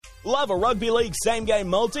Love a rugby league same-game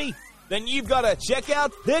multi? Then you've got to check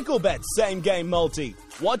out Picklebet's same-game multi.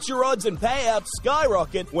 Watch your odds and payouts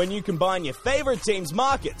skyrocket when you combine your favourite team's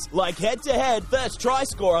markets, like head-to-head, first try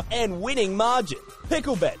scorer, and winning margin.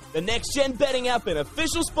 Picklebet, the next-gen betting app and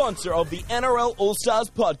official sponsor of the NRL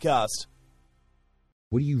Allstars podcast.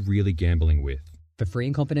 What are you really gambling with? For free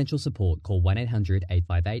and confidential support, call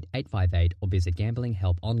 1-800-858-858 or visit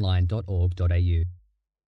gamblinghelponline.org.au.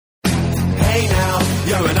 Hey now,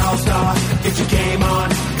 you're an all-star, get your game on,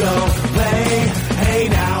 go play. Hey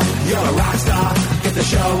now, you're a rock star, get the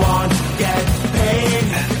show on, get paid.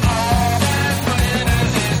 And all that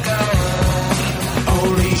glitters is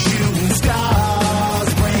gold. Only shooting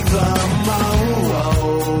stars break the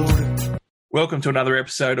mold. Welcome to another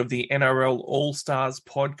episode of the NRL All-Stars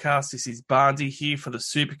podcast. This is Barnsey here for the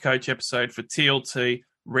Supercoach episode for TLT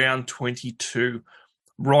round 22.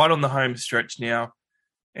 Right on the home stretch now.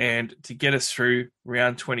 And to get us through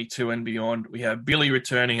round 22 and beyond, we have Billy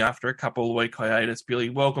returning after a couple of week hiatus. Billy,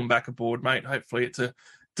 welcome back aboard, mate. Hopefully it's a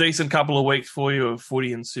decent couple of weeks for you of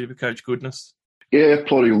footy and Supercoach goodness. Yeah,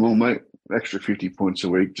 plodding along, mate. Extra 50 points a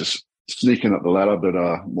week, just sneaking up the ladder, but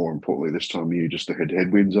more importantly this time of year, just the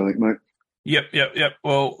head-to-head wins, I think, mate. Yep.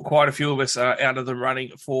 Well, quite a few of us are out of the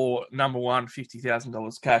running for number one,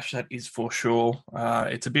 $50,000 cash. That is for sure.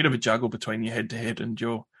 It's a bit of a juggle between your head-to-head and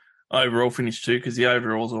your overall finish too, because the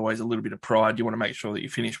overall is always a little bit of pride. You want to make sure that you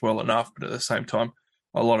finish well enough, but at the same time,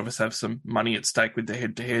 a lot of us have some money at stake with the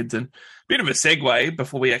head-to-heads. And a bit of a segue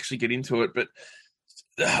before we actually get into it, but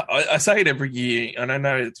I say it every year, and I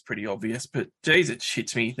know it's pretty obvious, but geez, it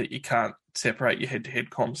shits me that you can't separate your head-to-head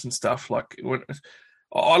comps and stuff. Like,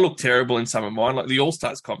 I look terrible in some of mine, like the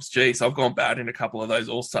All-Stars comps. Geez, I've gone bad in a couple of those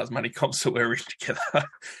All-Stars money comps that we're in together.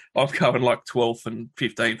 I'm going like 12th and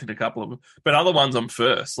 15th in a couple of them. But other ones I'm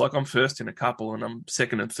first. Like I'm first in a couple and I'm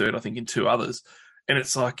second and third, I think, in two others. And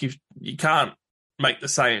it's like you can't make the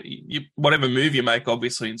same. Whatever move you make,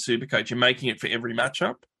 obviously, in Supercoach, you're making it for every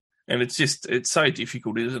matchup. And it's so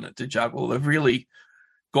difficult, isn't it, to juggle. They've really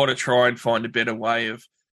got to try and find a better way of,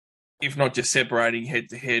 if not just separating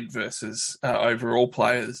head-to-head versus overall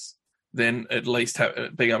players, then at least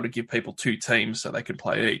being able to give people two teams so they can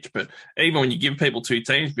play each. But even when you give people two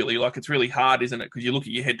teams, Billy, like it's really hard, isn't it? Because you look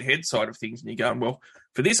at your head-to-head side of things and you're going, well,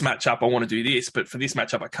 for this matchup, I want to do this, but for this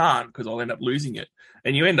matchup, I can't because I'll end up losing it.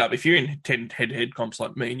 And you end up, if you're in 10 head-to-head comps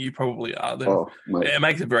like me, and you probably are, then it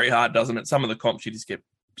makes it very hard, doesn't it? Some of the comps you just get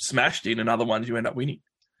smashed in and other ones you end up winning.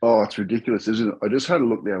 Oh, it's ridiculous, isn't it? I just had a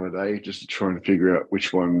look the other day just to try and figure out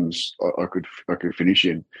which ones I could finish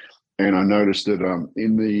in, and I noticed that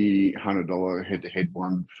in the $100 head-to-head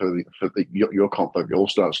one for your comp, the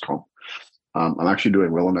All-Stars comp, I'm actually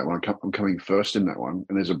doing well on that one. I'm coming first in that one,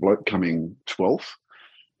 and there's a bloke coming 12th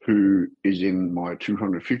who is in my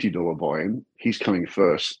 $250 buy-in. He's coming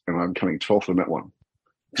first, and I'm coming 12th in that one.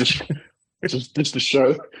 Just to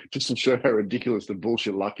show how ridiculous the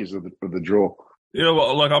bullshit luck is of the draw. You know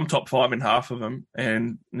what? Like I'm top 5 in half of them,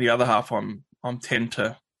 and the other half I'm 10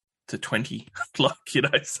 to 20. Like, you know,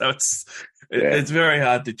 so it's very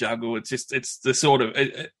hard to juggle. It's the sort of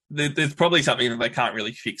there's probably something that they can't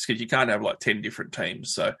really fix because you can't have like 10 different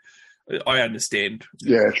teams. So I understand.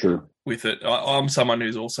 Yeah, true. With it, I'm someone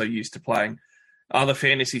who's also used to playing other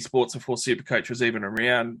fantasy sports before Supercoach was even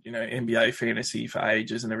around. You know, NBA fantasy for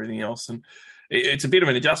ages and everything else, and it's a bit of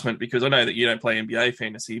an adjustment because I know that you don't play NBA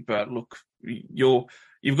fantasy, but look,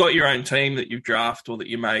 you've got your own team that you draft or that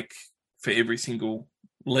you make for every single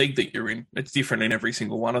league that you're in. It's different in every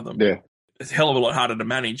single one of them. Yeah. It's a hell of a lot harder to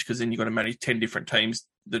manage because then you've got to manage 10 different teams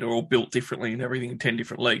that are all built differently and everything in 10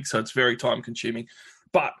 different leagues. So it's very time consuming,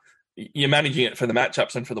 but you're managing it for the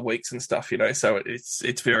matchups and for the weeks and stuff, you know, so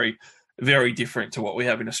it's very, very different to what we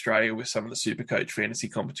have in Australia with some of the Supercoach fantasy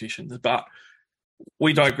competitions. But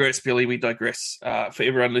we digress, Billy. We digress. For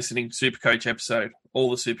everyone listening, Supercoach episode,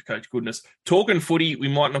 all the Supercoach goodness. Talking footy, we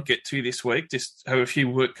might not get to this week. Just have a few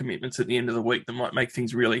work commitments at the end of the week that might make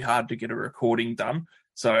things really hard to get a recording done.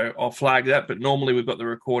 So I'll flag that. But normally we've got the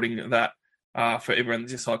recording of that for everyone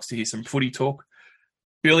that just likes to hear some footy talk.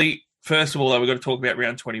 Billy, first of all, though, we've got to talk about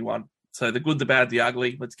round 21. So the good, the bad, the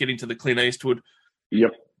ugly. Let's get into the Clint Eastwood.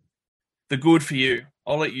 Yep. The good for you.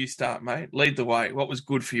 I'll let you start, mate. Lead the way. What was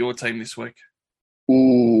good for your team this week?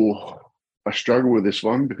 Ooh, I struggle with this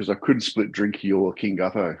one because I couldn't split Drinky or King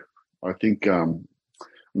Gutho. I think I'm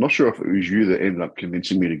not sure if it was you that ended up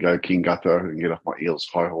convincing me to go King Gutho and get off my Eels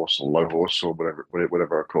high horse or low horse or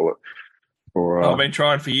whatever I call it. Or I've been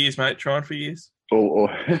trying for years, mate. Trying for years. Or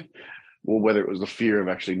whether it was the fear of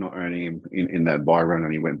actually not earning him in that buy run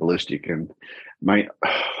and he went ballistic. And mate,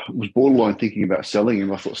 I was borderline thinking about selling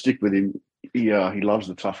him. I thought stick with him. He loves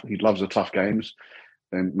the tough games.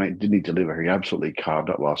 And, mate, didn't he deliver? He absolutely carved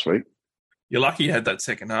up last week. You're lucky you had that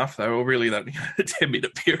second half, though, or really that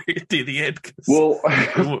 10-minute period near the end. Well,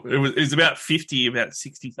 it was about 50, about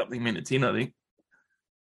 60-something minutes in, I think.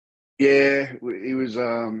 Yeah, he was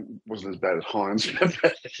wasn't as bad as Hines,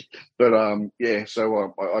 but yeah.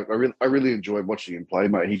 So I really enjoyed watching him play,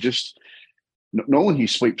 mate. He just normally he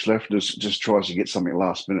sweeps left, just tries to get something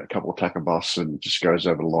last minute, a couple of tackle busts, and just goes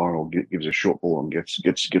over the line or gives a short ball and gets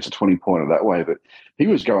a 20-pointer that way. But he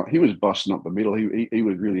was busting up the middle. He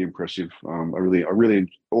was really impressive. I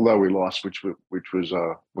really, although we lost, which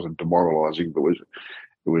wasn't demoralising, but it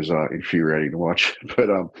was infuriating to watch. But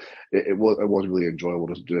it was really enjoyable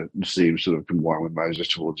to see him sort of combine with Moses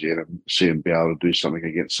towards the end and see him be able to do something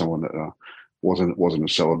against someone that wasn't a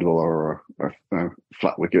Salador or a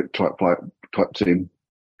flat wicket type team.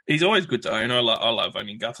 He's always good to own. I love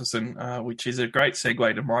owning Gutherson, which is a great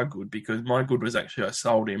segue to my good, because my good was actually I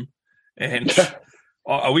sold him, and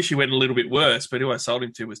I wish he went a little bit worse, but who I sold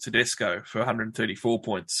him to was Tedesco for 134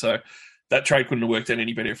 points. So that trade couldn't have worked out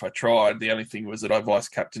any better if I tried. The only thing was that I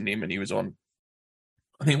vice-captained him, and he was on,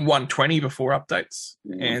 I think, 120 before updates,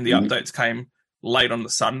 and the updates came late on the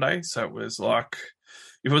Sunday. So it was like,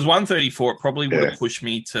 if it was 134, it probably would have pushed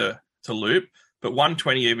me to loop. But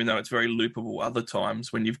 120, even though it's very loopable other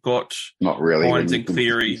times, when you've got not really Hines and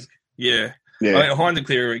Cleary, yeah. I mean, Hines and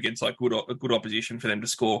Cleary against like good opposition for them to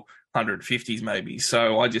score 150s maybe.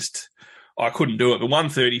 So I couldn't do it. But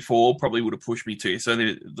 134 probably would have pushed me to. So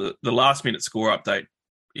the last minute score update,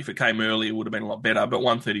 if it came early, it would have been a lot better. But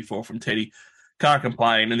 134 from Teddy, can't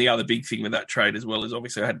complain. And the other big thing with that trade as well is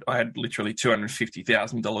obviously I had literally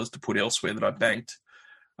 $250,000 to put elsewhere that I banked.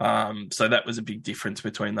 So that was a big difference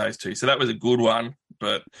between those two. So that was a good one.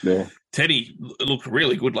 But Teddy looked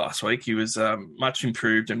really good last week. He was much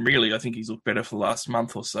improved, and really I think he's looked better for the last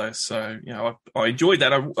month or so. So, I enjoyed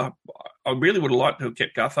that. I really would have liked to have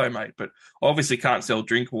kept Gutho, mate, but I obviously can't sell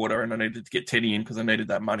drink water, and I needed to get Teddy in because I needed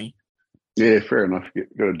that money. Yeah, fair enough. You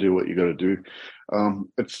got to do what you got to do.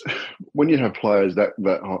 It's when you have players that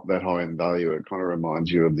high in value, it kind of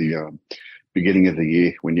reminds you of the beginning of the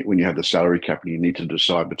year when you have the salary cap and you need to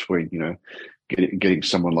decide between getting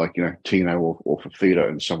someone like Tino or Fafita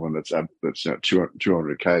and someone that's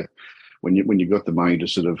 200k. When you got the money to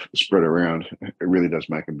sort of spread around, it really does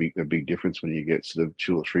make a big difference when you get sort of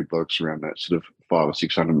 2 or 3 blokes around that sort of 500 or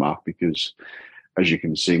 600 mark, because as you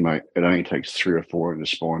can see, mate, it only takes 3 or 4 in the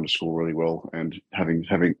spine to score really well, and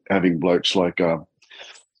having blokes like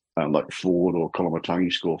Ford or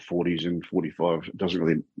Kolomatangi score 40s and 45 doesn't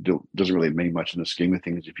really mean much in the scheme of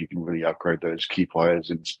things if you can really upgrade those key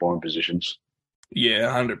players in spine positions.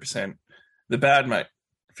 Yeah, 100%. The bad, mate,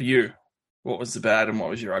 for you, what was the bad and what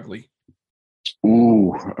was your ugly?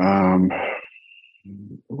 Ooh,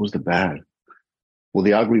 what was the bad? Well,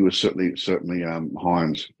 the ugly was certainly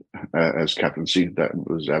Hines as captaincy. That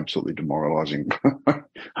was absolutely demoralising. I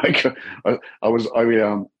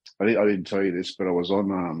didn't tell you this, but I was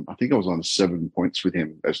on. I think I was on 7 points with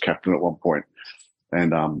him as captain at one point,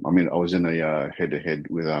 and I was in a head-to-head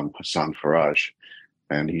with Hassan Faraj,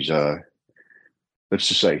 and he's let's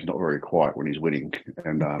just say he's not very quiet when he's winning.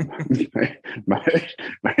 And mate,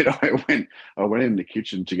 I went in the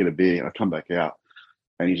kitchen to get a beer. I come back out,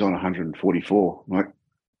 and he's on 144. I'm like,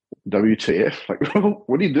 WTF? Like,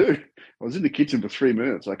 what do you do? I was in the kitchen for 3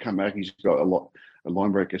 minutes. I come back, he's got a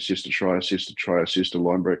line break assist, a try assist, a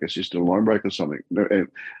line break assist, a line break or something,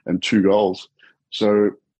 and 2 goals.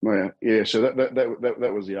 So yeah, so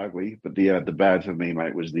that was the ugly. But the bad for me,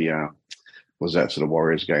 mate, was was that sort of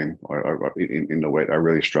Warriors game. In the wet, I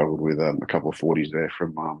really struggled with a couple of 40s there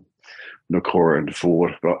from Nakora and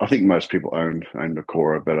Ford. But I think most people owned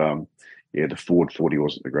Nakora, but the Ford 40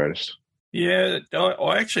 wasn't the greatest. Yeah,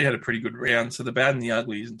 I actually had a pretty good round. So the bad and the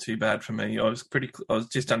ugly isn't too bad for me. I was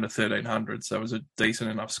just under 1,300, so it was a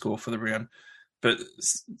decent enough score for the round. But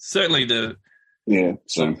certainly the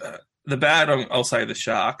bad, I'll say the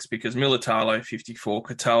Sharks, because Militalo 54,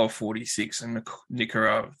 Katoa 46, and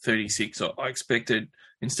Nikora 36. I expected,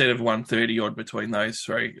 instead of 130 odd between those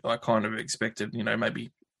three, I kind of expected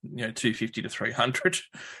maybe 250 to 300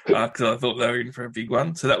 because I thought they were in for a big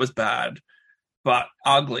one. So that was bad. But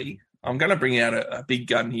ugly, I'm going to bring out a big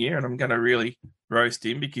gun here, and I'm going to really roast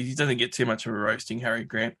him because he doesn't get too much of a roasting, Harry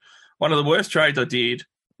Grant. One of the worst trades I did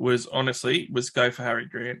was go for Harry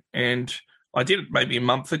Grant. And I did it maybe a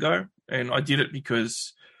month ago, and I did it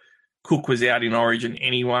because Cook was out in Origin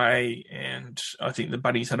anyway, and I think the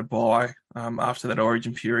Bunnies had a bye after that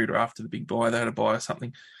Origin period, or after the big bye, they had a bye or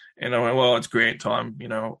something. And I went, well, it's Grant time,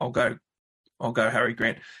 I'll go Harry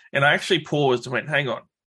Grant. And I actually paused and went, hang on.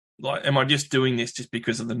 Like, am I just doing this just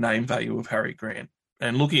because of the name value of Harry Grant?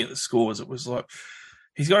 And looking at the scores, it was like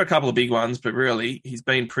he's got a couple of big ones, but really he's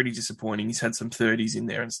been pretty disappointing. He's had some 30s in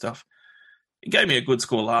there and stuff. He gave me a good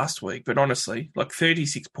score last week, but honestly, like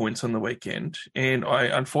 36 points on the weekend. And I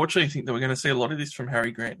unfortunately think that we're going to see a lot of this from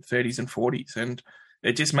Harry Grant, 30s and 40s. And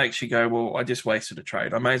it just makes you go, well, I just wasted a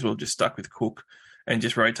trade. I may as well just stuck with Cook and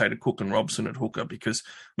just rotated Cook and Robson at hooker because,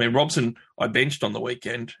 I mean, Robson I benched on the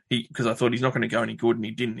weekend because I thought he's not going to go any good, and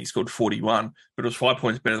he didn't. He scored 41, but it was 5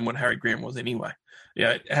 points better than what Harry Grant was anyway.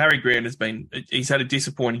 Yeah, Harry Grant he's had a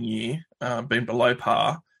disappointing year, been below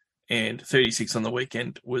par, and 36 on the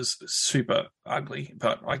weekend was super ugly,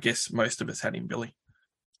 but I guess most of us had him, Billy.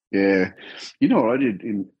 Yeah. You know what I did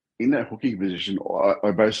in that hooking position?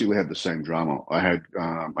 I basically had the same drama. I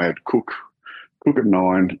had Cook at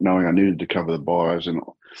 9, knowing I needed to cover the buyers, and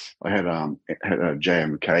I had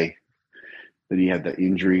JMK. Then he had that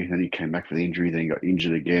injury, then he came back for the injury, then he got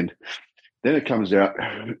injured again. Then it comes out,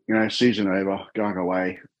 season over, going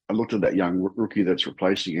away. I looked at that young rookie that's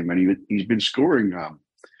replacing him, and he's been scoring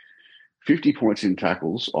 50 points in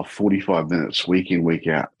tackles off 45 minutes, week in, week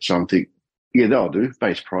out. So I'm thinking, yeah, that'll do,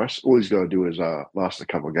 base price. All he's got to do is last a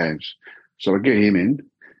couple of games. So I get him in.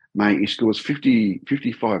 Mate, he scores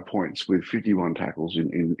 55 points with 51 tackles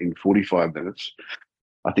in 45 minutes.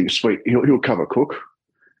 I think, sweet, he'll cover Cook.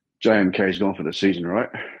 JMK's gone for the season, right?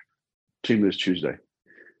 Teamless Tuesday.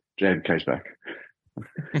 JMK's back.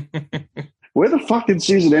 Where the fuck did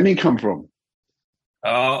season ending come from?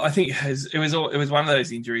 I think it was one of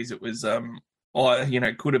those injuries. It was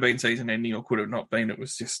could have been season ending or could have not been. It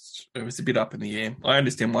was a bit up in the air. I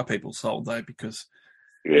understand why people sold though, because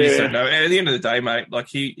you just don't know. At the end of the day, mate, like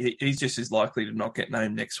he's just as likely to not get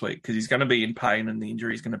named next week because he's going to be in pain and the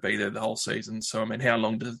injury is going to be there the whole season. So I mean, how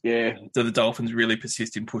long do the Dolphins really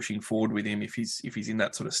persist in pushing forward with him if he's in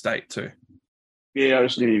that sort of state too? Yeah, I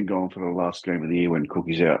just need him going for the last game of the year when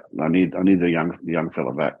Cookie's out. I need the young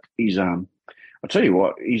fella back. He's I'll tell you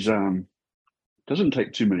what, he's doesn't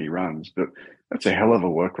take too many runs, but that's a hell of a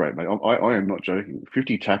work rate, mate. I am not joking.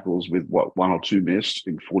 50 tackles with one or two missed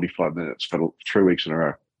in 45 minutes for 3 weeks in a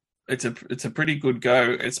row. It's a pretty good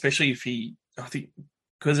go, especially if I think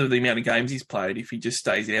because of the amount of games he's played, if he just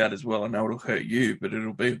stays out as well. I know it'll hurt you, but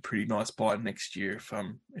it'll be a pretty nice buy next year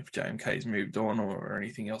if JMK's moved on or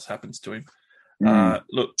anything else happens to him.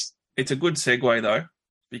 Look, it's a good segue though,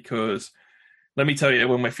 because let me tell you,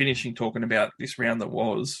 when we're finishing talking about this round that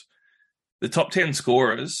was, the top 10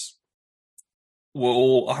 scorers were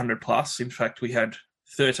all 100 plus. In fact, we had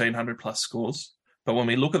 1,300 plus scores. But when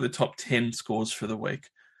we look at the top 10 scores for the week,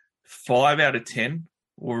 5 out of 10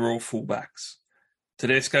 were all fullbacks.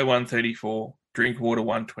 Tedesco 134, Drinkwater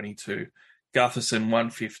 122, Gutherson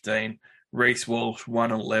 115, Reece Walsh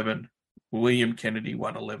 111, William Kennedy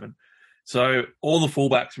 111. So all the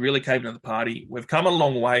fullbacks really came to the party. We've come a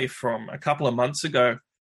long way from a couple of months ago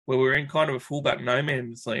where we were in kind of a fullback no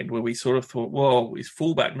man's land where we sort of thought, well, is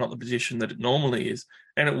fullback not the position that it normally is?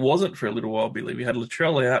 And it wasn't for a little while, Billy. We had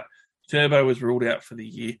Latrell out. Turbo was ruled out for the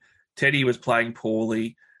year. Teddy was playing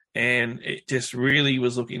poorly. And it just really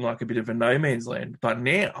was looking like a bit of a no man's land. But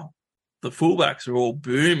now the fullbacks are all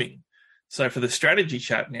booming. So for the strategy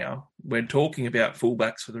chat now, we're talking about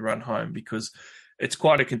fullbacks for the run home because it's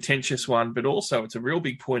quite a contentious one, but also it's a real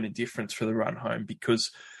big point of difference for the run home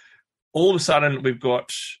because all of a sudden we've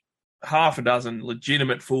got half a dozen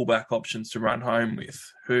legitimate fullback options to run home with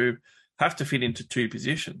who have to fit into two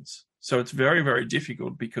positions. So it's very, very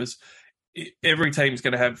difficult because every team's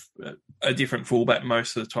going to have a different fullback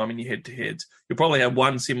most of the time in your head-to-heads. You'll probably have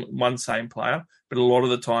one same player, but a lot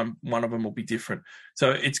of the time one of them will be different.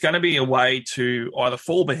 So it's going to be a way to either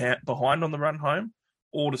fall behind on the run home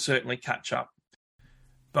or to certainly catch up.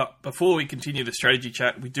 But before we continue the strategy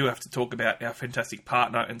chat, we do have to talk about our fantastic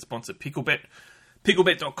partner and sponsor, Picklebet.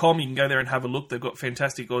 Picklebet.com, you can go there and have a look. They've got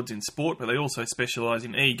fantastic odds in sport, but they also specialise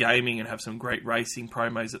in e-gaming and have some great racing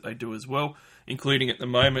promos that they do as well, including at the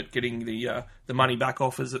moment getting the money back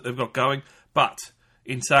offers that they've got going. But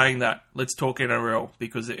in saying that, let's talk NRL,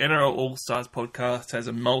 because the NRL Allstars podcast has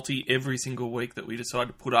a multi every single week that we decide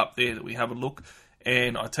to put up there that we have a look.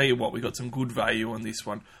 And I tell you what, we got some good value on this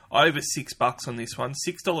one. Over $6 on this one,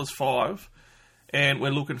 $6.05. And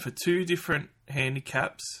we're looking for two different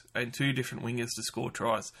handicaps and two different wingers to score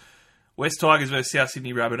tries. West Tigers versus South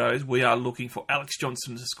Sydney Rabbitohs. We are looking for Alex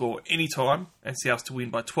Johnson to score anytime and South to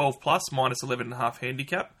win by 12 plus, minus 11.5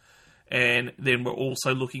 handicap. And then we're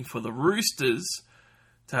also looking for the Roosters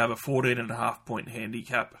to have a 14.5 point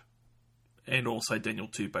handicap and also Daniel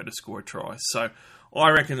Tupou to score a try. So I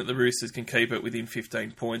reckon that the Roosters can keep it within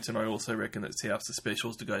 15 points, and I also reckon that South's the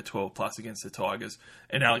specials to go 12 plus against the Tigers.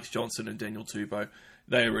 And Alex Johnson and Daniel Tupou,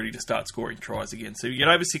 they are ready to start scoring tries again. So you get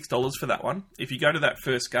over $6 for that one. If you go to that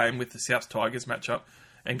first game with the South Tigers matchup,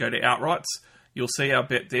 and go to outrights, you'll see our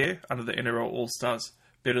bet there under the NRL All-Stars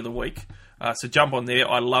Bet of the Week. So jump on there.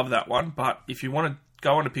 I love that one. But if you want to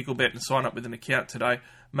go on to Picklebet and sign up with an account today,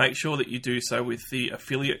 make sure that you do so with the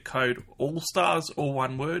affiliate code Allstars, all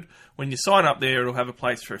one word. When you sign up there, it'll have a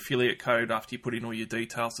place for affiliate code after you put in all your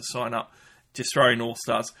details to sign up. Just throw in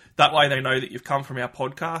Allstars. That way they know that you've come from our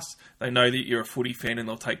podcast. They know that you're a footy fan and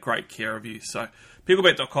they'll take great care of you. So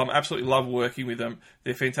Picklebet.com, absolutely love working with them.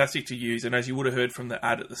 They're fantastic to use. And as you would have heard from the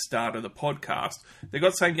ad at the start of the podcast, they've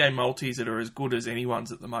got same-game multis that are as good as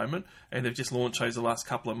anyone's at the moment. And they've just launched those the last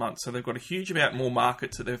couple of months. So they've got a huge amount more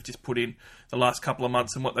markets that they've just put in the last couple of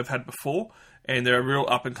months than what they've had before. And they're a real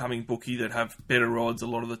up-and-coming bookie that have better odds a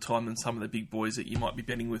lot of the time than some of the big boys that you might be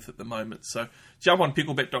betting with at the moment. So jump on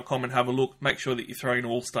picklebet.com and have a look. Make sure that you throw in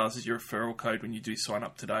All-Stars as your referral code when you do sign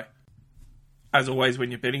up today. As always,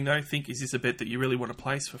 when you're betting, though, think, is this a bet that you really want to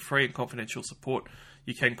place? For free and confidential support,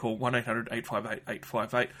 you can call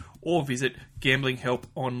 1-800-858-858 or visit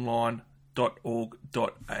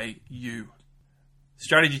gamblinghelponline.org.au.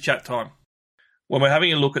 Strategy chat time. When we're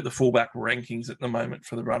having a look at the fullback rankings at the moment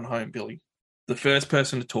for the run home, Billy, the first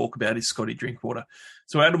person to talk about is Scotty Drinkwater.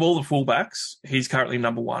 So out of all the fullbacks, he's currently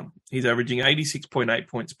number one. He's averaging 86.8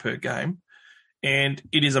 points per game. And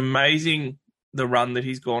it is amazing the run that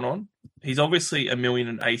he's gone on. He's obviously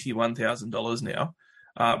 $1,081,000 now,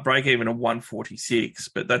 break even of 146,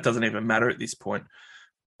 but that doesn't even matter at this point.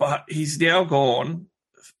 But he's now gone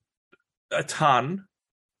a ton,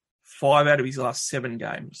 5 out of his last 7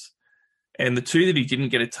 games. And the 2 that he didn't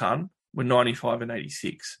get a ton were 95 and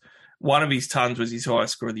 86. One of his tons was his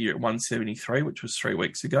highest score of the year at 173, which was 3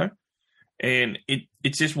 weeks ago. And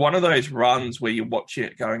it's just one of those runs where you watch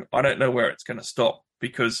it going, I don't know where it's going to stop.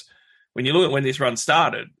 Because when you look at when this run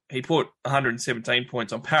started, he put 117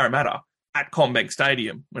 points on Parramatta at CommBank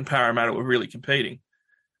Stadium when Parramatta were really competing.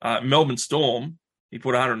 Melbourne Storm, he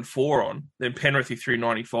put 104 on. Then Penrith, he threw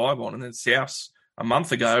 95 on. And then Souths, a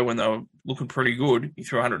month ago, when they were looking pretty good, he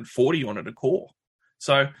threw 140 on at a core.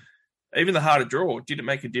 So even the harder draw didn't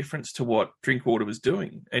make a difference to what Drinkwater was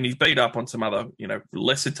doing. And he's beat up on some other,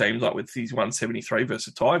 lesser teams, like with his 173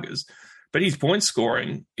 versus Tigers. But his point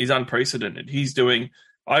scoring is unprecedented. He's doing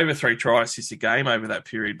over 3 try assists a game over that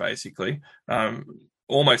period, basically.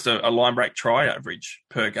 Almost a line break try average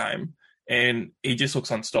per game. And he just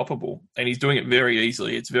looks unstoppable. And he's doing it very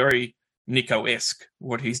easily. It's very Nico-esque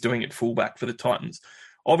what he's doing at fullback for the Titans.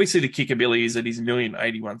 Obviously, the kickability is that he's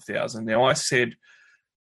 $1,081,000. Now, I said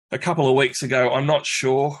a couple of weeks ago, I'm not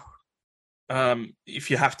sure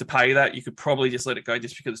if you have to pay that. You could probably just let it go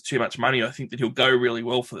just because it's too much money. I think that he'll go really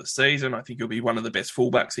well for the season. I think he'll be one of the best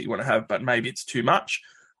fullbacks that you want to have, but maybe it's too much.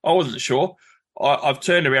 I wasn't sure. I've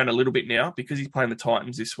turned around a little bit now because he's playing the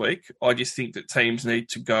Titans this week. I just think that teams need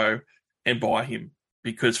to go and buy him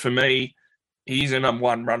because for me, he's a number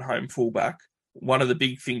one run-home fullback. One of the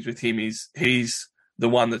big things with him is he's the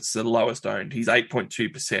one that's the lowest owned. He's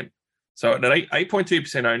 8.2%. So at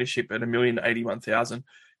 8.2% ownership at $1,081,000,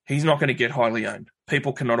 he's not going to get highly owned.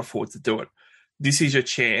 People cannot afford to do it. This is your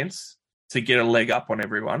chance to get a leg up on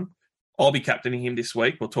everyone. I'll be captaining him this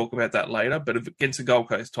week. We'll talk about that later. But against the Gold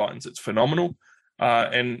Coast Titans, it's phenomenal.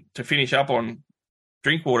 And to finish up on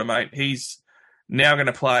Drinkwater, mate, he's now going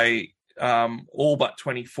to play all but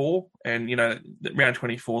 24. And, round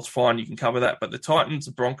 24 is fine. You can cover that. But the Titans,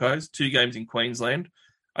 the Broncos, 2 games in Queensland,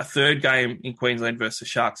 a 3rd game in Queensland versus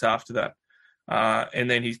Sharks after that.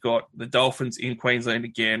 And then he's got the Dolphins in Queensland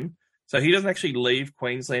again. So he doesn't actually leave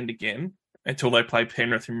Queensland again until they play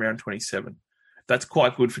Penrith in round 27. That's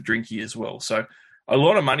quite good for Drinky as well. So a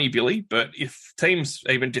lot of money, Billy, but if teams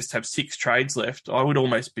even just have 6 trades left, I would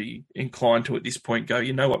almost be inclined to at this point go,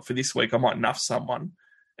 you know what, for this week I might nuff someone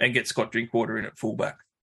and get Scott Drinkwater in at fullback.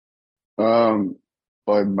 I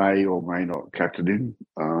may or may not captain him,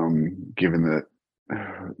 given that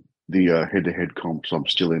the head-to-head comps I'm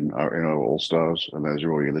still in are NRL All-Stars, and those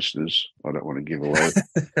are all your listeners. I don't want to give away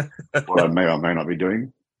what I may or may not be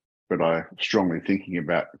doing, but I'm strongly thinking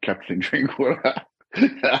about captaining Drinkwater.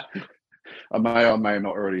 I may or may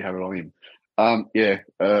not already have it on him.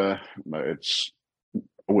 It's,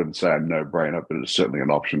 I wouldn't say a no-brainer, but it's certainly an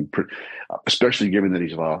option, especially given that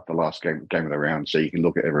he's the last game of the round, so you can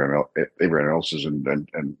look at everyone else's and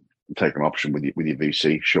take an option with your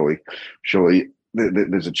VC. Surely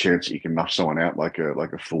there's a chance that you can nuff someone out like a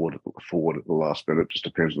forward at the last minute. It just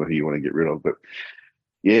depends on who you want to get rid of. But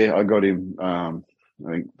yeah, I got him I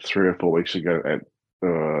think 3 or 4 weeks ago at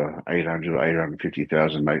 800 or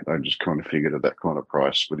 850,000, mate. I just kind of figured at that kind of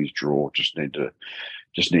price with his draw, just needed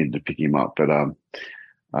to pick him up. But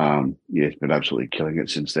he's been absolutely killing it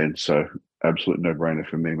since then. So absolute no-brainer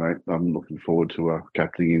for me, mate. I'm looking forward to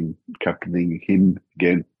captaining him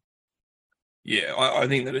again. Yeah, I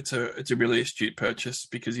think that it's a really astute purchase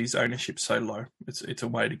because his ownership's so low. It's a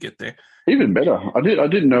way to get there. Even better. I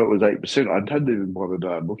didn't know it was 8%. I hadn't even bothered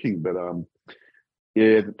looking, but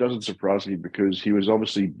yeah, it doesn't surprise me because he was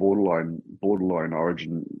obviously borderline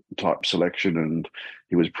Origin type selection, and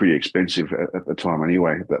he was pretty expensive at the time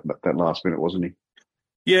anyway. That last minute, wasn't he?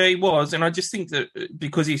 Yeah, he was, and I just think that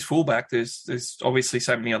because he's fullback, there's obviously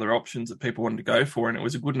so many other options that people wanted to go for, and it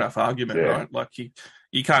was a good enough argument, right? Like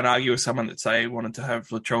you can't argue with someone that say wanted to have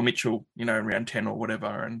Latrell Mitchell, round 10 or whatever,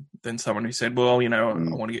 and then someone who said, well, I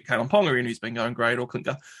want to get Kalen Ponga in, who's been going great, or Clint.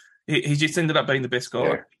 He just ended up being the best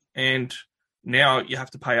guy, and now you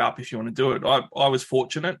have to pay up if you want to do it. I was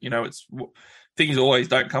fortunate, things always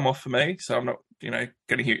don't come off for me, so I'm not,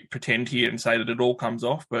 going to pretend here and say that it all comes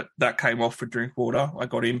off, but that came off for Drinkwater. I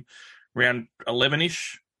got him round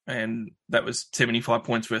 11-ish, and that was 75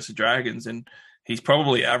 points versus Dragons, and he's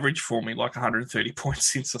probably averaged for me like 130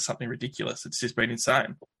 points since, or something ridiculous. It's just been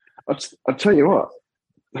insane. I'll tell you what,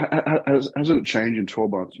 hasn't it changed in 12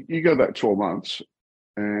 months? You go back 12 months,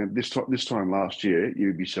 and this time last year,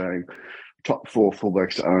 you'd be saying top 4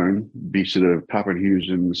 fullbacks to own, be sort of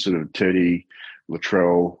Pappenhuisen, sort of Teddy,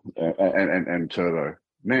 Latrell, and Turbo.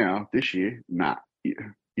 Now this year,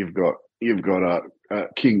 you've got King,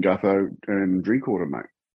 Gutho, and Drinkwater, mate,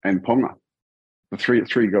 and Ponga, the three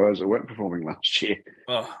guys that weren't performing last year.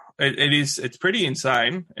 Oh, it's pretty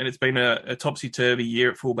insane, and it's been a topsy-turvy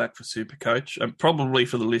year at fullback for Supercoach. And probably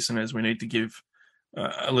for the listeners, we need to give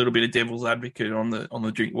a little bit of devil's advocate on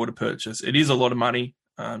the Drinkwater purchase. It is a lot of money.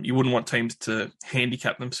 You wouldn't want teams to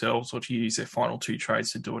handicap themselves or to use their final 2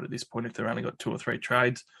 trades to do it at this point if they've only got 2 or 3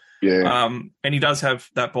 trades. Yeah. And he does have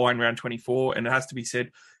that buy in round 24, and it has to be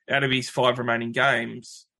said, out of his 5 remaining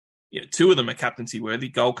games, 2 of them are captaincy worthy.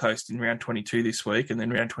 Gold Coast in round 22 this week, and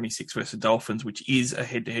then round 26 versus Dolphins, which is a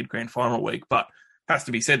head-to-head grand final week. But has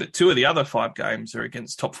to be said that 2 of the other 5 games are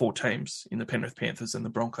against top 4 teams in the Penrith Panthers and the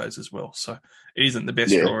Broncos as well. So it isn't the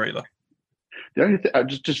best draw either. The only thing,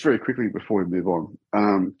 just very quickly before we move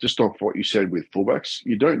on, just off what you said with fullbacks,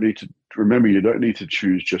 you don't need to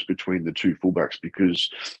choose just between the 2 fullbacks because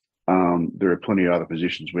there are plenty of other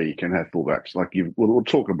positions where you can have fullbacks. Like we'll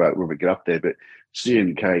talk about it when we get up there, but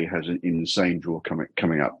CNK has an insane draw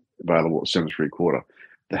coming up, available at 7.75.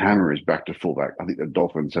 The Hammer is back to fullback. I think the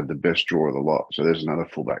Dolphins have the best draw of the lot, so there's another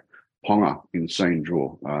fullback. Ponga, insane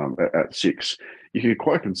draw at 6. You could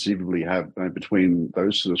quite conceivably have between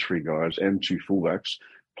those sort of 3 guys and 2 fullbacks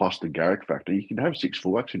plus the Garrick factor, you can have 6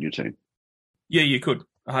 fullbacks in your team. Yeah, you could,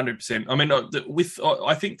 100%. I mean,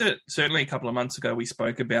 I think that certainly a couple of months ago we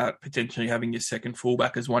spoke about potentially having your second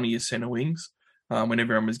fullback as one of your centre wings when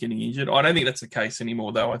everyone was getting injured. I don't think that's the case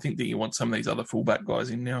anymore, though. I think that you want some of these other fullback guys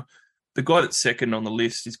in now. The guy that's second on the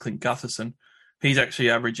list is Clint Gutherson. He's actually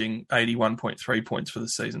averaging 81.3 points for the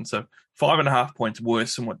season, so 5.5 points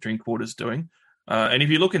worse than what Drinkwater's doing. And if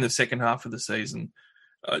you look in the second half of the season,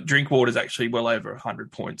 Drinkwater's actually well over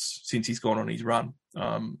 100 points since he's gone on his run.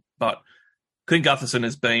 But Clint Gutherson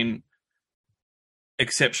has been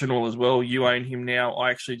exceptional as well. You own him now. I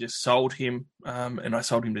actually just sold him, and I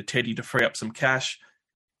sold him to Teddy to free up some cash.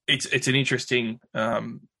 It's an interesting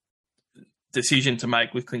decision to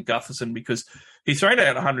make with Clint Gutherson because he's thrown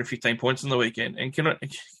out 115 points on the weekend. And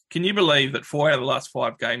can you believe that 4 out of the last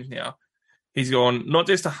 5 games now, he's gone not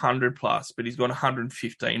just 100 plus, but he's gone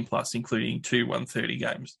 115 plus, including 2 130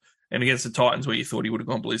 games. And against the Titans, where you thought he would have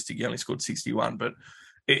gone ballistic, he only scored 61. But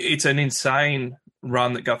it's an insane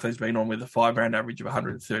run that Gutho's been on with a 5-round average of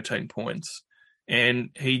 113 points. And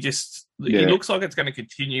he looks like it's going to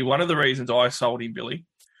continue. One of the reasons I sold him, Billy,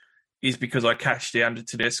 is because I cashed down to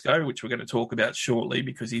Tedesco, which we're going to talk about shortly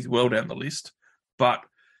because he's well down the list. But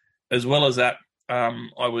as well as that,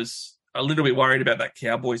 I was a little bit worried about that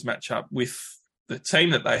Cowboys matchup with the team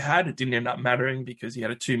that they had. It didn't end up mattering because he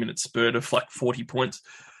had a 2-minute spurt of like 40 points.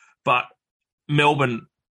 But Melbourne,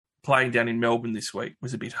 playing down in Melbourne this week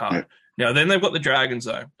was a bit hard. Yeah. Now, then they've got the Dragons,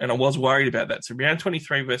 though, and I was worried about that. So round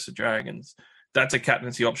 23 versus Dragons, that's a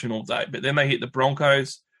captaincy option all day. But then they hit the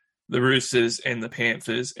Broncos, the Roosters, and the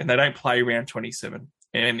Panthers, and they don't play round 27.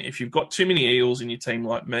 And if you've got too many Eels in your team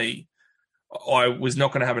like me, I was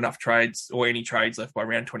not going to have enough trades or any trades left by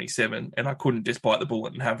round 27, and I couldn't just bite the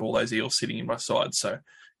bullet and have all those Eels sitting in my side. So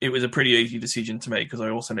it was a pretty easy decision to me because I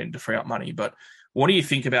also needed to free up money. But what do you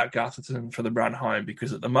think about Gutherson for the run home?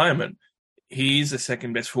 Because at the moment, he is the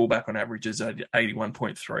second best fullback on averages at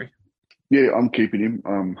 81.3. Yeah, I'm keeping him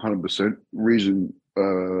 100%.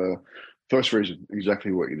 First reason,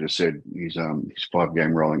 exactly what you just said. His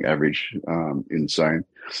 5-game rolling average, insane.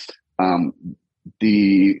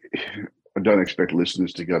 I don't expect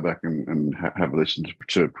listeners to go back and have a listen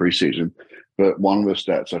to preseason, but one of the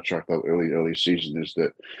stats I tracked out early season is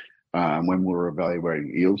that when we were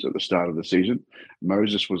evaluating Eels at the start of the season,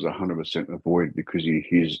 Moses was 100% avoid because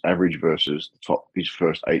his average versus his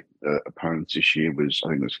first 8 opponents this year was, I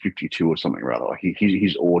think it was 52 or something rather. Like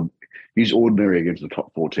he's ordinary against the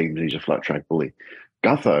top 4 teams. And he's a flat track bully.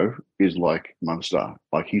 Gutho is like Munster.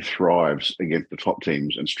 Like he thrives against the top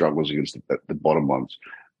teams and struggles against the bottom ones.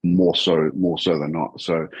 More so than not.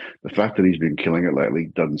 So the fact that he's been killing it lately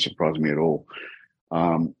doesn't surprise me at all.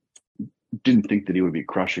 Didn't think that he would be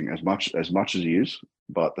crushing as much as he is,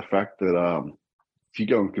 but the fact that if you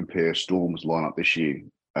go and compare Storm's lineup this year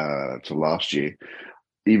to last year,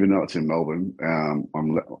 even though it's in Melbourne,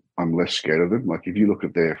 I'm less scared of them. Like if you look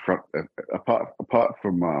at their front, apart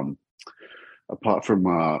from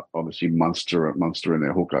obviously Munster and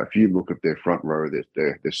their hooker, if you look at their front row,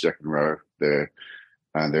 their second row, their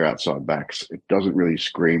outside backs, it doesn't really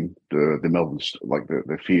scream the Melbourne, like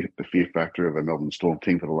the fear factor of a Melbourne Storm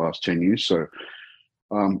team for the last 10 years. So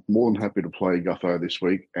more than happy to play Gutho this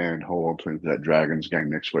week and hold on to him for that Dragons game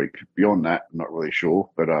next week. Beyond that, I'm not really sure,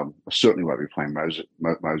 but I certainly won't be playing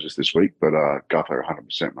Moses this week, but Gutho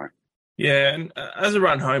 100%, mate. Yeah, and as a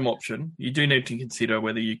run home option, you do need to consider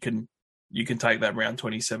whether you can take that round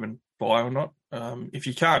 27 bye or not. If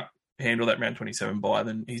you can't handle that round 27 bye,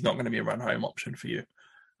 then he's not going to be a run home option for you.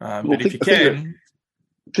 But if you can,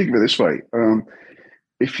 think of it this way: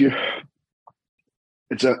 if you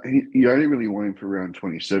only really want him for round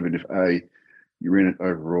 27 if you're in it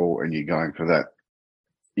overall and you're going for that.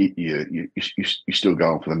 You're still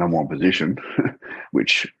going for the number 1 position,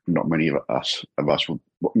 which not many of us will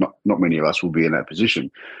be in that position.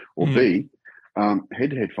 Or B,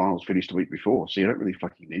 head-to-head finals finished the week before, so you don't really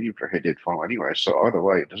fucking need him for a head-to-head final anyway. So either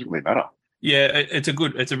way, it doesn't really matter. Yeah,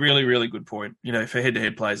 it's a really, really good point. You know, for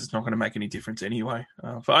head-to-head players, it's not going to make any difference anyway.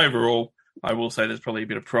 For overall, I will say there's probably a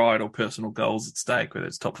bit of pride or personal goals at stake, whether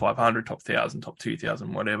it's top 500, top 1,000, top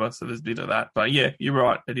 2,000, whatever. So there's a bit of that. But yeah, you're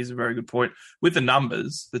right. It is a very good point. With the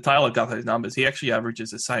numbers, the Taylor Gutho's numbers, he actually averages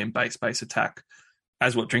the same base attack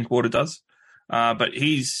as what Drinkwater does. But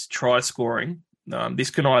he's try scoring. This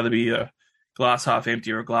can either be a glass half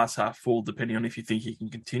empty or a glass half full, depending on if you think he can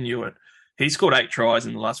continue it. He scored 8 tries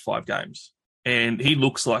in the last 5 games, and he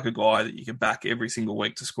looks like a guy that you can back every single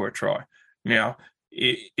week to score a try. Now,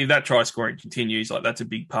 if that try scoring continues, like that's a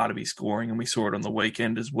big part of his scoring, and we saw it on the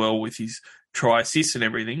weekend as well with his try assists and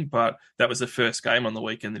everything, but that was the first game on the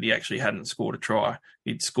weekend that he actually hadn't scored a try.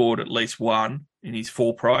 He'd scored at least 1 in his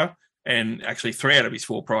 4 prior, and actually 3 out of his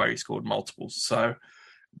 4 prior he scored multiples. So,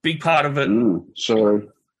 big part of it. So,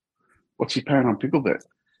 what's he paying on Picklebet?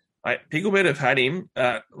 Picklebet have had him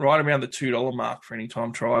right around the $2 mark for any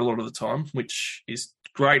time try a lot of the time, which is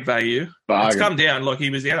great value. Bargain. It's come down. Like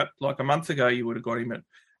he was out like a month ago, you would have got him at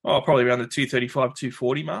probably around the $2.35,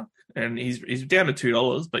 $2.40 mark, and he's down to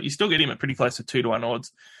 $2, but you still get him at pretty close to 2-1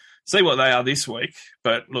 odds. See what they are this week,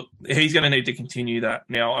 but look, he's going to need to continue that.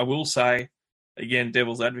 Now, I will say, again,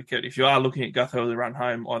 devil's advocate, if you are looking at Gutho as a run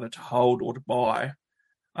home, either to hold or to buy,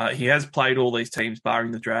 he has played all these teams,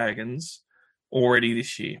 barring the Dragons, already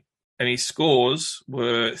this year. And his scores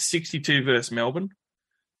were 62 versus Melbourne,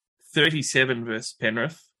 37 versus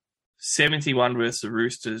Penrith, 71 versus the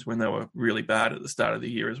Roosters when they were really bad at the start of the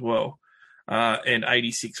year as well, and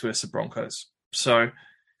 86 versus the Broncos. So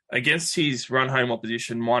against his run-home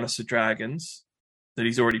opposition minus the Dragons that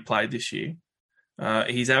he's already played this year,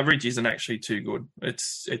 his average isn't actually too good.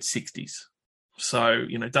 It's 60s. So,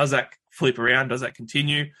 does that flip around? Does that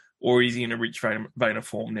continue? Or is he in a rich vein of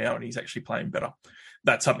form now and he's actually playing better?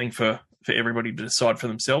 That's something for everybody to decide for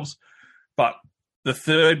themselves. But the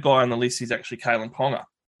third guy on the list is actually Kalen Ponga.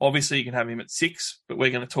 Obviously, you can have him at 6, but we're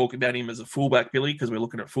going to talk about him as a fullback, Billy, because we're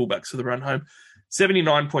looking at fullbacks for the run home.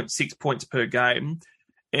 79.6 points per game.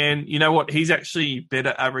 And you know what? He's actually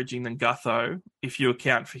better averaging than Gutho if you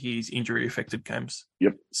account for his injury-affected games.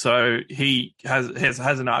 Yep. So he has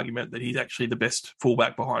an argument that he's actually the best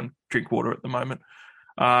fullback behind Drinkwater at the moment.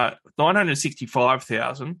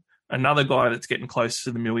 965,000. Another guy that's getting close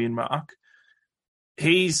to the million mark.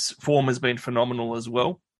 His form has been phenomenal as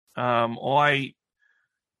well. I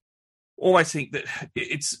always think that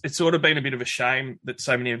it's sort of been a bit of a shame that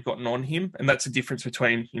so many have gotten on him, and that's the difference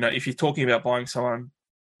between, if you're talking about buying someone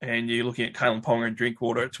and you're looking at Kalen Ponga and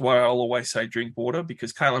Drinkwater, it's why I'll always say Drinkwater,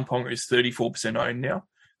 because Kalen Ponga is 34% owned now.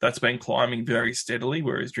 That's been climbing very steadily,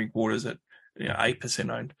 whereas Drinkwater's at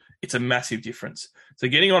 8% owned. It's a massive difference. So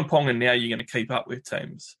getting on Ponga now, you're going to keep up with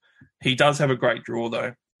teams. He does have a great draw,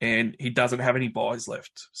 though, and he doesn't have any buys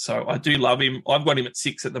left. So I do love him. I've got him at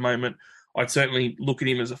 6 at the moment. I'd certainly look at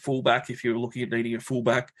him as a fullback if you were looking at needing a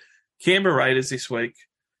fullback. Canberra Raiders this week,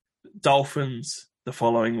 Dolphins the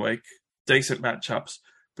following week, decent matchups.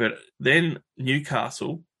 But then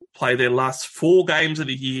Newcastle play their last 4 games of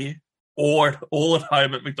the year all at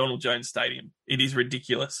home at McDonald Jones Stadium. It is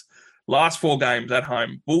ridiculous. Last 4 games at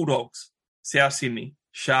home, Bulldogs, South Sydney,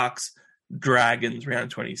 Sharks, Dragons,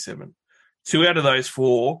 round 27. 2 out of those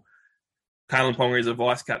 4, Kalyn Ponga is a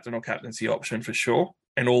vice-captain or captaincy option for sure,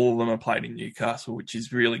 and all of them are played in Newcastle, which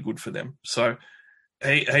is really good for them. So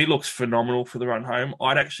he looks phenomenal for the run home.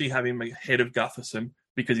 I'd actually have him ahead of Gutherson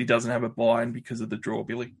because he doesn't have a buy and because of the draw,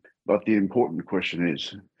 Billy. But the important question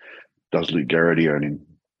is, does Luke Garrity own him?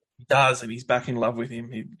 He does, and he's back in love with him.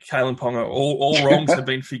 Kalyn Ponga, all wrongs have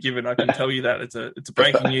been forgiven. I can tell you that. It's a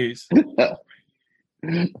breaking news.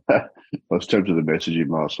 I was tempted to message him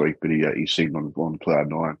last week, but he seemed on cloud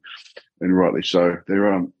 9, and rightly so.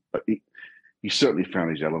 He certainly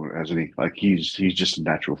found his element, hasn't he? Like he's just a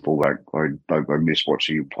natural fullback. I miss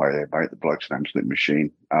watching him play there, mate. The bloke's an absolute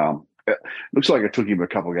machine. It looks like it took him a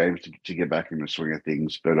couple of games to get back in the swing of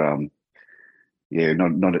things, but yeah,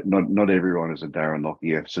 not everyone is a Darren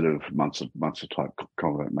Lockyer sort of months of type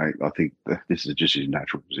comment, mate. I think this is just his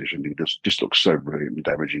natural position. He just looks so brilliant and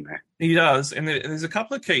damaging there. He does, and there's a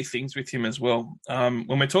couple of key things with him as well. When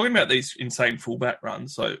we're talking about these insane fullback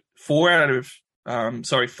runs, so 5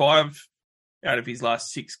 out of his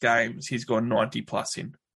last 6 games, he's gone 90 plus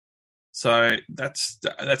in. So that's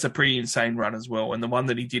a pretty insane run as well. And the one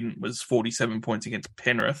that he didn't was 47 points against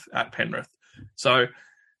Penrith at Penrith. So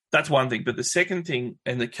that's one thing. But the second thing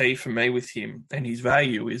and the key for me with him and his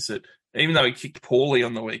value is that even though he kicked poorly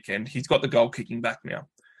on the weekend, he's got the goal kicking back now.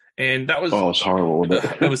 And that was... Oh, it's horrible.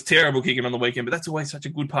 It was terrible kicking on the weekend, but that's always such a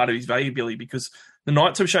good part of his value, Billy, because the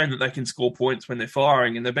Knights have shown that they can score points when they're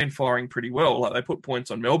firing, and they've been firing pretty well. Like they put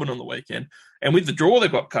points on Melbourne on the weekend. And with the draw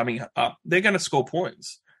they've got coming up, they're going to score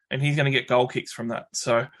points, and he's going to get goal kicks from that.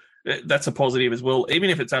 So that's a positive as well. Even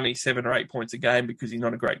if it's only 7 or 8 points a game because he's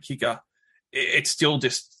not a great kicker, it's still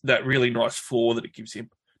just that really nice floor that it gives him.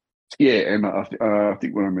 Yeah, and I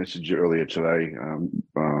think when I messaged you earlier today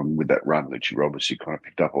with that run that you obviously kind of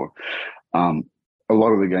picked up on, a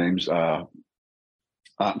lot of the games aren't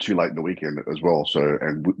too late in the weekend as well. So,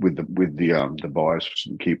 and with the buys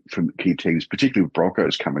from key teams, particularly with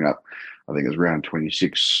Broncos coming up, I think it's round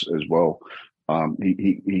 26 as well.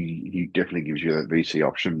 He definitely gives you that VC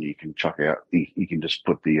option. You can chuck out. You can just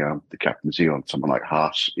put the captaincy on someone like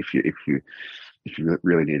Haas if you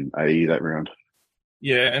really need an AE that round.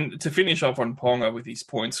 Yeah, and to finish off on Ponga with his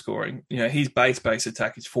point scoring, his base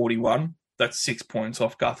attack is 41. That's 6 points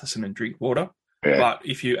off Gutherson and Drinkwater. Yeah. But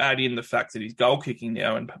if you add in the fact that he's goal kicking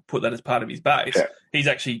now and put that as part of his base, he's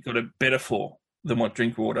actually got a better floor than what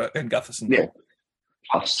Drinkwater and Gutherson do.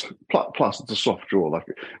 Plus, it's a soft draw. Like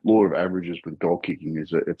law of averages with goal kicking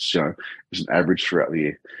is it's an average throughout the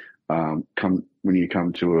year. When you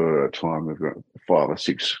come to a time of 5 or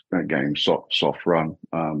 6 games soft run,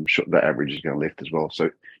 the average is going to lift as well. So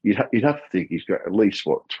you'd have to think he's got at least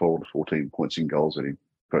 12 to 14 points in goals in him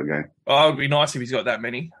per game. Oh, it would be nice if he's got that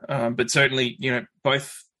many. But certainly,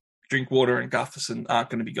 both Drinkwater and Gutherson aren't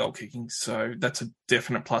going to be goal kicking, so that's a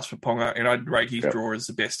definite plus for Ponga. And I'd rate his draw as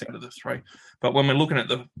the best out of the 3. But when we're looking at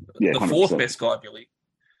the 4th best guy, Billy,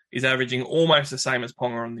 is averaging almost the same as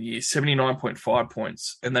Ponga on the year, 79.5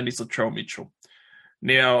 points, and that is Latrell Mitchell.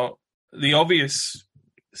 Now, the obvious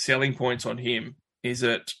selling points on him is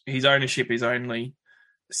that his ownership is only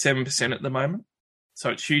 7% at the moment, so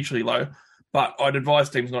it's hugely low. But I'd advise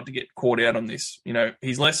teams not to get caught out on this.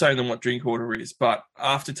 He's less owned than what Drinkwater is, but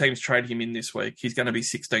after teams trade him in this week, he's going to be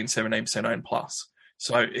 16, 17% owned plus.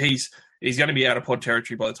 So he's going to be out of pod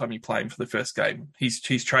territory by the time you play him for the first game. His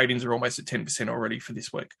trade-ins are almost at 10% already for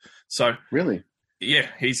this week. So really? Yeah,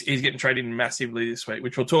 he's getting traded in massively this week,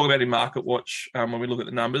 which we'll talk about in Market Watch when we look at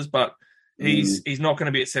the numbers, but he's not going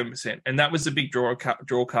to be at 7%. And that was a big draw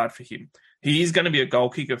card for him. He is going to be a goal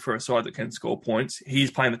kicker for a side that can score points. He's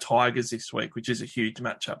playing the Tigers this week, which is a huge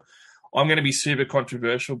matchup. I'm going to be super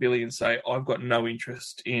controversial, Billy, and say I've got no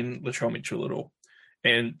interest in Latrell Mitchell at all.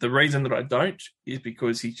 And the reason that I don't is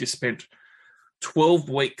because he's just spent 12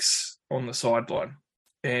 weeks on the sideline.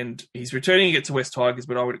 And he's returning against the West Tigers,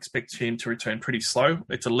 but I would expect him to return pretty slow.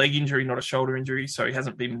 It's a leg injury, not a shoulder injury, so he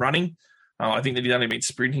hasn't been running. I think that he's only been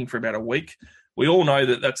sprinting for about a week. We all know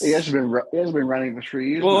that's... He hasn't been running for 3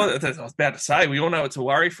 years. Well, I was about to say, we all know it's a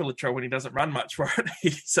worry for Latrell when he doesn't run much, right?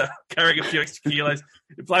 He's carrying a few extra kilos.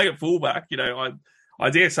 Playing at fullback, I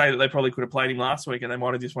dare say that they probably could have played him last week and they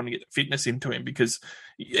might have just wanted to get the fitness into him because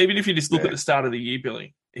even if you just look at the start of the year,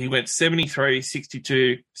 Billy, he went 73,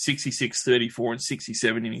 62, 66, 34, and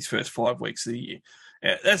 67 in his first 5 weeks of the year.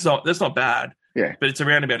 That's not bad. Yeah. But it's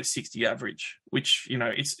around about a 60 average, which,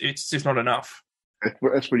 it's just not enough.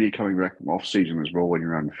 That's when you're coming back from off season as well, when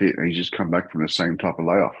you're unfit, and he's just come back from the same type of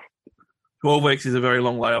layoff. 12 weeks is a very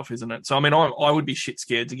long layoff, isn't it? So, I mean, I would be shit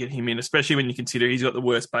scared to get him in, especially when you consider he's got the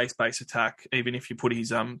worst base attack, even if you put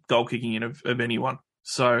his goal kicking in of anyone.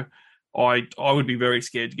 So I would be very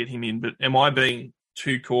scared to get him in. But am I being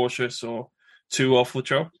too cautious or too off,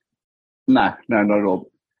 Latrell? No, not at all.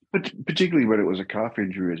 But particularly when it was a calf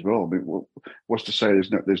injury as well. I mean, what's to say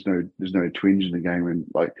there's no twinge in the game, and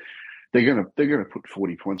like they're gonna put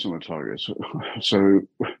 40 points on the Tigers. So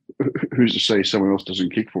who's to say someone else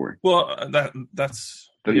doesn't kick for him? Well, that's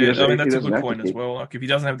a good point as well. Like if he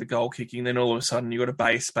doesn't have the goal kicking, then all of a sudden you've got a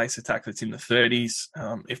base attack that's in the 30s.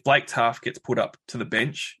 If Blake Taft gets put up to the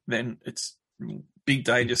bench, then it's big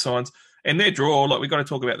danger signs. And their draw, like we've got to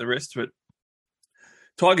talk about the rest of it.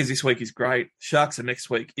 Tigers this week is great. Sharks the next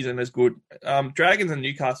week isn't as good. Dragons and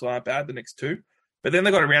Newcastle aren't bad the next two. But then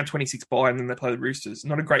they got a round 26 bye and then they play the Roosters.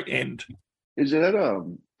 Not a great end. Is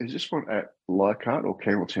this one at Leichhardt or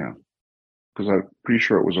Campbelltown? Because I'm pretty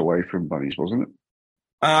sure it was away from Bunnies, wasn't it?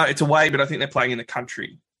 It's away, but I think they're playing in the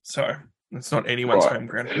country. So it's not anyone's home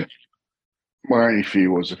ground. My only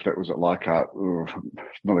fear was if that was at Leichhardt,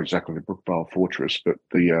 not exactly the Brookvale Fortress, but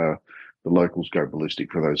the locals go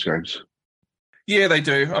ballistic for those games. Yeah, they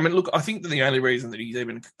do. I mean, look, I think that the only reason that he's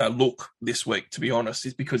even look this week, to be honest,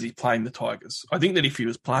 is because he's playing the Tigers. I think that if he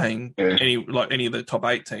was playing any of the top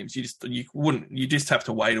 8 teams, you just have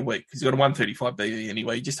to wait a week because he's got a 135 BE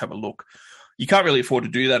anyway. You just have a look. You can't really afford to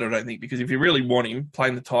do that, I don't think, because if you really want him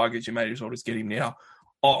playing the Tigers, you may as well just get him now.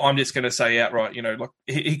 I'm just going to say outright, like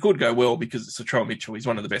he could go well because it's Latrell Mitchell. He's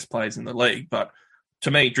one of the best players in the league, but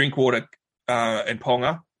to me, Drinkwater and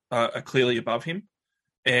Ponga are clearly above him.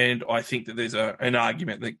 And I think that there's an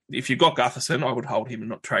argument that if you've got Gutherson, I would hold him and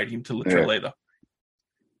not trade him to Latrell either.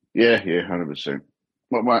 Yeah, 100%.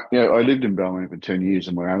 I lived in Balmain for 10 years,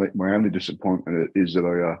 and my only disappointment is that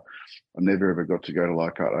I never ever got to go to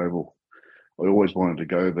Leichhardt Oval. I always wanted to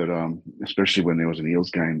go, but especially when there was an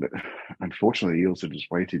Eels game. But unfortunately, the Eels are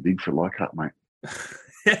just way too big for Leichhardt, mate.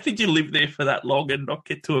 How did you live there for that long and not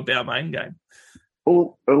get to a Balmain game?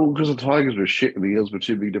 Well, because the Tigers were shit and the Eels were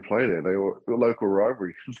too big to play there. They were a local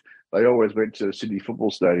rivalry. They always went to Sydney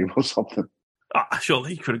Football Stadium or something.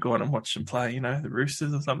 Surely you could have gone and watched them play, the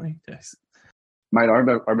Roosters or something. Yes. Mate, I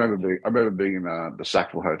remember being in the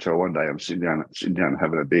Sackville Hotel one day. I'm sitting down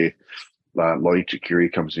having a beer. Lottie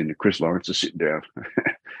Chikuri comes in, and Chris Lawrence is sitting down.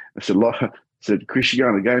 I said, Chris, you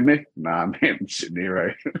going to the game, Nick? Nah, man, I'm sitting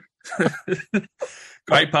here,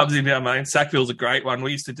 Great pubs in Balmain. Sackville's a great one.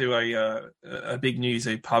 We used to do a big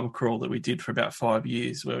Newsy pub crawl that we did for about 5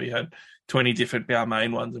 years where we had 20 different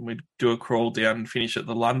Balmain ones, and we'd do a crawl down and finish at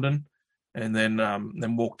the London and then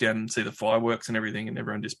walk down and see the fireworks and everything, and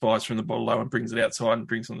everyone just buys from the bottle and brings it outside and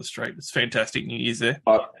brings it on the street. It's fantastic New Year's there.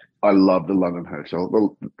 I love the London Hotel.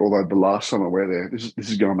 Well, although the last time I went there, this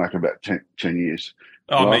is going back about 10 years.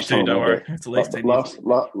 Oh, me too. Don't worry. It's at least 10 years.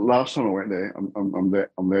 Last time I went there, I'm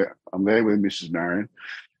there with Mrs. Marion,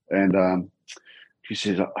 and she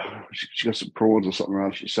says she got some prawns or something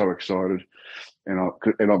else. She's so excited, and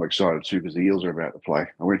I'm excited too because the Eels are about to play.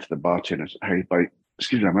 I went to the bartender and said, "Hey, mate,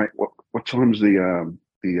 excuse me, mate. What time's the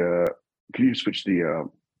can you switch the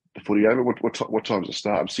footy over? What time's the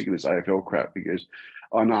start? I'm sick of this AFL crap." Because,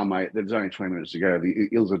 "Oh no, mate, there's only 20 minutes to go. The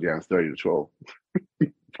Eels are down 30-12.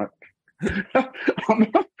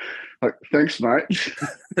 I'm like, thanks, mate.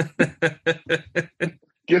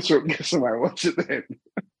 Guess what, mate? Watch it then.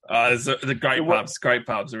 There's the great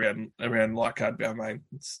pubs around Leichhardt, Balmain.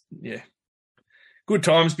 Good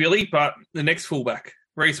times, Billy. But the next fullback,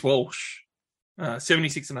 Reece Walsh,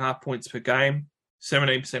 76.5 points per game,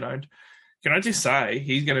 17% owned. Can I just say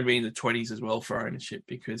he's going to be in the 20s as well for ownership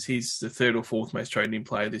because he's the 3rd or 4th most traded in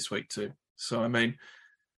player this week too. So, I mean,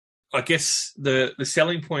 I guess the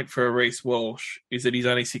selling point for a Reece Walsh is that he's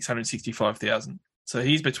only 665,000. So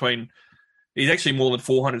he's actually more than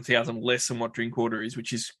 400,000 less than what Drinkwater is,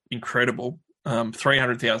 which is incredible.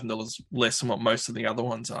 $300,000 less than what most of the other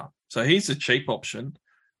ones are. So he's a cheap option.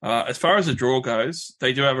 As far as the draw goes,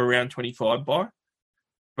 they do have a round 25 bye,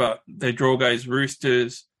 but their draw goes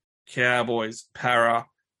Roosters, Cowboys, Para,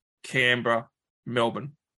 Canberra,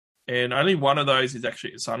 Melbourne. And only one of those is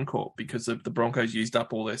actually at Suncorp because the Broncos used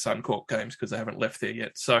up all their Suncorp games because they haven't left there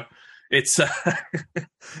yet. So it's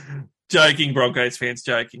joking, Broncos fans,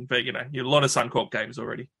 joking. But, a lot of Suncorp games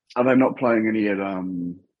already. Are they not playing any at,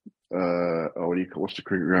 what's the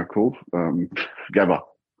cricket ground called? Gabba?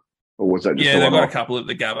 Or was that just they've got a couple at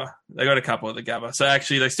the Gabba. So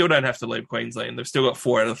actually, they still don't have to leave Queensland. They've still got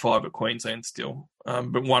 4 out of the 5 at Queensland still.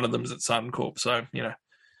 But one of them's at Suncorp. So,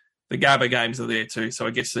 The Gabba games are there too. So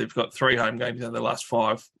I guess they've got 3 home games out of the last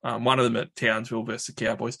 5. One of them at Townsville versus the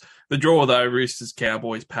Cowboys. The draw, though, Roosters,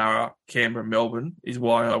 Cowboys, Para, Canberra, Melbourne, is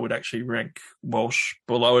why I would actually rank Walsh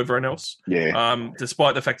below everyone else. Yeah.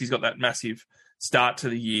 Despite the fact he's got that massive start to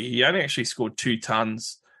the year, he only actually scored 2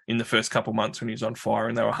 tons in the first couple of months when he was on fire,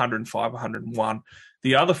 and they were 105, 101.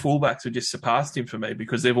 The other fullbacks have just surpassed him for me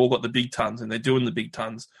because they've all got the big tons and they're doing the big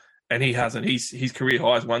tons, and he hasn't. His career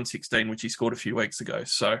high is 116, which he scored a few weeks ago.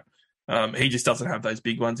 So he just doesn't have those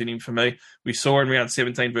big ones in him for me. We saw in round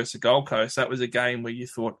 17 versus the Gold Coast, that was a game where you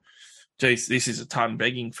thought, geez, this is a ton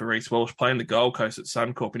begging for Reece Walsh playing the Gold Coast at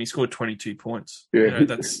Suncorp, and he scored 22 points. Yeah.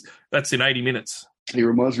 That's in 80 minutes. He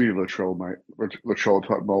reminds me of Latrell, mate. Latrell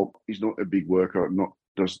type mold. He's not a big worker,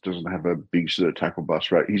 doesn't have a big sort of tackle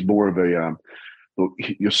bust rate. He's more of a look,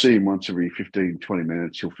 you'll see him once every 15, 20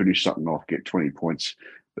 minutes. He'll finish something off, get 20 points.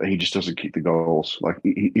 But he just doesn't kick the goals. Like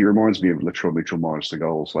he reminds me of Latrell Mitchell minus the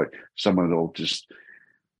goals. Like someone that just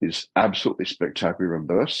is absolutely spectacular in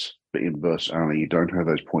bursts, but in bursts only. You don't have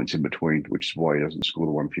those points in between, which is why he doesn't score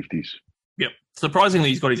the 150s. Yep. Surprisingly,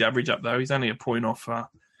 he's got his average up, though. He's only a point off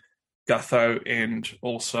Gutho and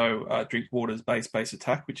also Drinkwater's base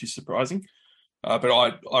attack, which is surprising. But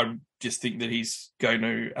I just think that he's going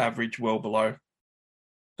to average well below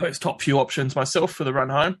those top few options myself for the run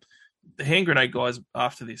home. The hand grenade guys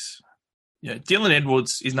after this. Dylan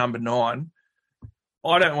Edwards is number 9.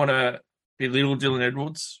 I don't want to belittle Dylan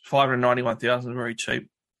Edwards. 591,000 is very cheap.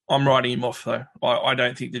 I'm writing him off, though. I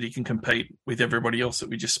don't think that he can compete with everybody else that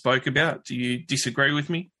we just spoke about. Do you disagree with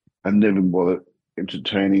me? I've never bothered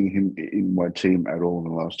entertaining him in my team at all in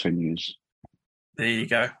the last 10 years. There you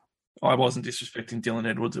go. I wasn't disrespecting Dylan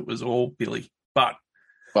Edwards. It was all Billy. But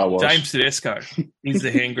James Tedesco is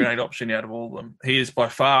the hand grenade option out of all of them. He is by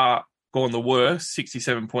far gone the worst,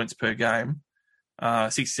 67 points per game,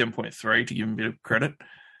 67.3 to give him a bit of credit.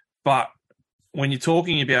 But when you're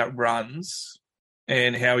talking about runs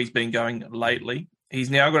and how he's been going lately, he's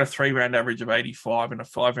now got a 3-round average of 85 and a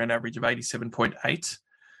 5-round average of 87.8.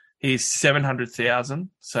 He's 700,000,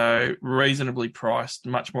 so reasonably priced,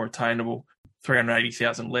 much more attainable,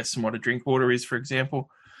 380,000 less than what a Drinkwater is, for example.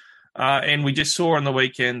 And we just saw on the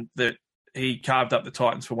weekend that he carved up the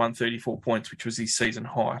Titans for 134 points, which was his season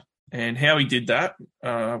high. And how he did that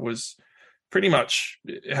was pretty much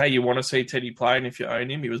how you want to see Teddy play. And if you own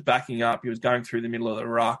him, he was backing up, he was going through the middle of the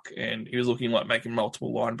ruck, and he was looking like making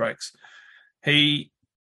multiple line breaks. He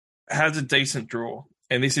has a decent draw.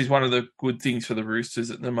 And this is one of the good things for the Roosters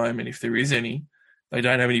at the moment, if there is any. They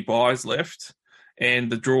don't have any buys left, and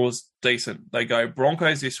the draw's decent. They go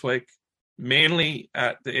Broncos this week, Manly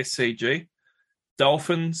at the SCG,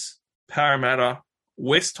 Dolphins, Parramatta,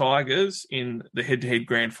 West Tigers in the head-to-head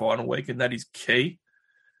grand final week, and that is key.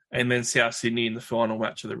 And then South Sydney in the final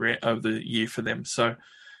match of the year for them. So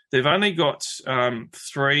they've only got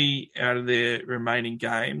 3 out of their remaining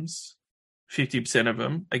games, 50% of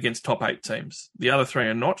them, against top 8 teams. The other 3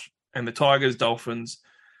 are not. And the Tigers, Dolphins,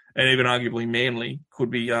 and even arguably Manly could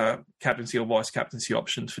be captaincy or vice-captaincy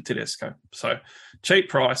options for Tedesco. So cheap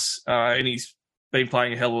price, and he's been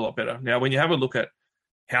playing a hell of a lot better. Now, when you have a look at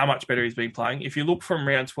how much better he's been playing, if you look from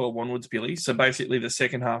round 12 onwards, Billy, so basically the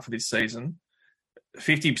second half of this season,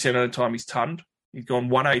 50% of the time he's tonned. He's gone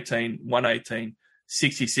 118,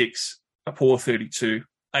 66, a poor 32,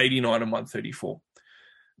 89 and 134.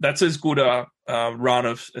 That's as good a run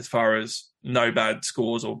of as far as no bad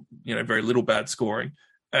scores or very little bad scoring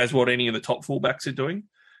as what any of the top fullbacks are doing.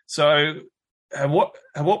 So have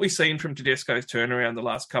what we've seen from Tedesco's turnaround the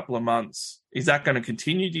last couple of months, is that going to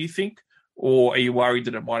continue, do you think? Or are you worried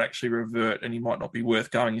that it might actually revert and he might not be worth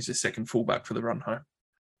going as a second fullback for the run home?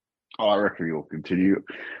 I reckon he'll continue.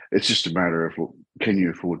 It's just a matter of, look, can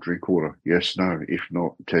you afford Drinkwater? Yes, no. If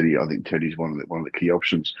not, Teddy. I think Teddy's one of the key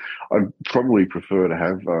options. I'd probably prefer to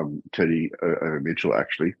have Teddy over Mitchell,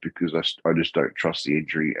 actually, because I just don't trust the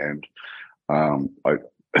injury. And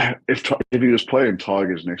if he was playing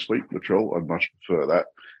Tigers next week, Latrell, I'd much prefer that.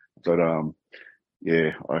 But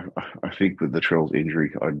I think with Latrell's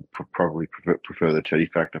injury, I'd probably prefer the Teddy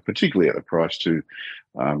factor, particularly at the price too.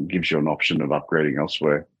 Gives you an option of upgrading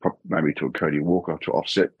elsewhere, maybe to a Cody Walker to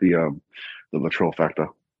offset the Latrell factor.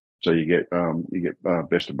 So you get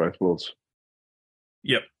best of both worlds.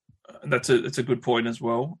 Yep, that's a good point as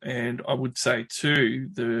well. And I would say too,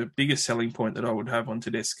 the biggest selling point that I would have on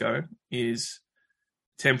Tedesco is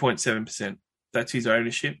 10.7%. That's his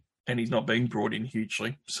ownership, and he's not being brought in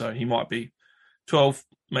hugely. So he might be 12,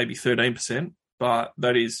 maybe 13%, but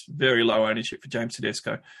that is very low ownership for James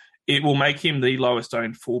Tedesco. It will make him the lowest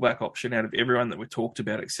owned fullback option out of everyone that we've talked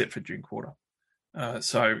about except for Drinkwater.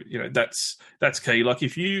 So that's key. Like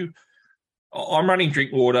if you I'm running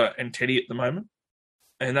Drinkwater and Teddy at the moment,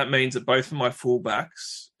 and that means that both of my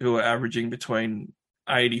fullbacks, who are averaging between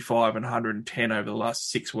 85 and 110 over the last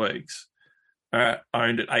 6 weeks, are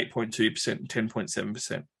owned at 8.2% and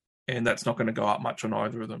 10.7%. And that's not going to go up much on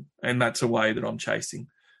either of them. And that's a way that I'm chasing.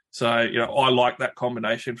 So, I like that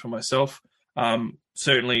combination for myself.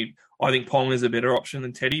 Certainly, I think Ponga is a better option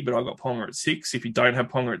than Teddy, but I got Ponga at 6. If you don't have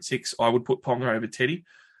Ponga at 6, I would put Ponga over Teddy.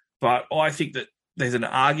 But I think that there's an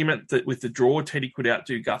argument that with the draw, Teddy could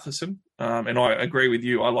outdo Gutherson. And I agree with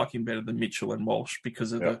you. I like him better than Mitchell and Walsh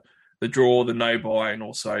because of the draw, the no-buy, and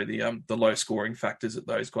also the low scoring factors that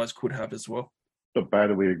those guys could have as well. Not bad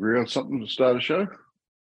that we agree on something to start a show.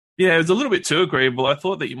 Yeah, it was a little bit too agreeable. I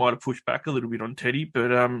thought that you might have pushed back a little bit on Teddy,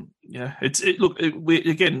 but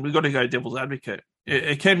we've got to go devil's advocate.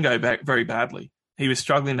 It can go back very badly. He was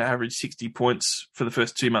struggling to average 60 points for the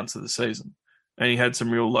first 2 months of the season, and he had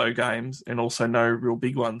some real low games and also no real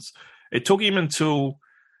big ones. It took him until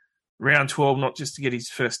round 12 not just to get his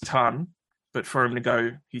first ton, but for him to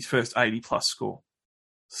go his first 80-plus score.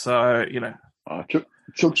 So,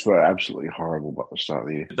 Chooks were absolutely horrible at the start of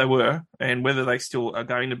the year. They were, and whether they still are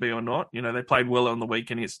going to be or not, they played well on the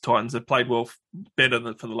weekend against the Titans. They played well better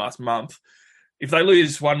than for the last month. If they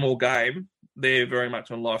lose one more game, they're very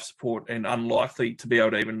much on life support and unlikely to be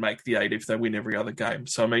able to even make the 8 if they win every other game.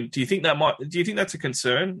 So, I mean, do you think that's a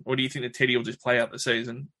concern, or do you think that Teddy will just play out the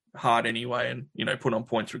season hard anyway and, put on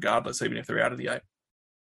points regardless, even if they're out of the 8?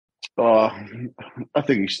 I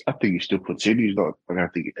think he still puts in. He's not. I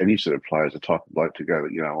don't think any sort of player is the type of bloke to go.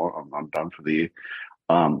 I'm done for the year.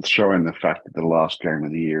 Showing the fact that the last game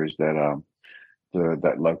of the year is that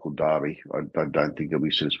that local derby. I don't think he'll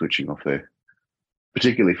be sort of switching off there,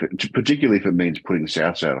 particularly if it means putting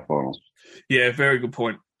Souths out of finals. Yeah, very good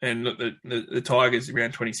point. And the Tigers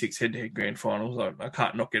round 26 head-to-head grand finals. I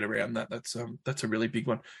can't not get around that. That's a really big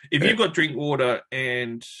one. If you've got Drinkwater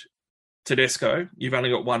and Tedesco, you've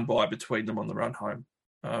only got one bye between them on the run home.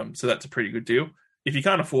 So that's a pretty good deal. If you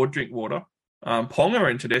can't afford Drinkwater, Ponga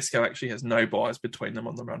and Tedesco actually has no buys between them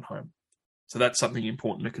on the run home. So that's something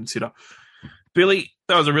important to consider. Billy,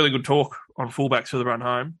 that was a really good talk on fullbacks for the run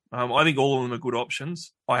home. I think all of them are good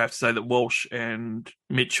options. I have to say that Walsh and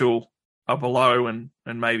Mitchell are below and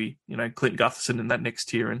maybe, Clint Gutherson in that next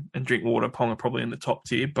tier and Drinkwater, Ponga probably in the top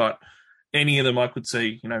tier. But any of them I could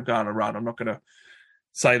see, go on a run. I'm not going to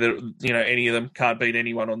say that, any of them can't beat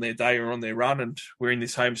anyone on their day or on their run, and we're in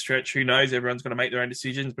this home stretch. Who knows? Everyone's going to make their own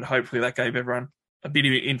decisions, but hopefully that gave everyone a bit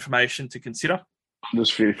of information to consider. I'm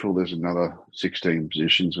just fearful there's another 16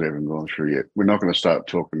 positions we haven't gone through yet. We're not going to start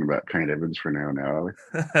talking about Kane Evans for an hour now, are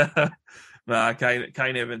we? No,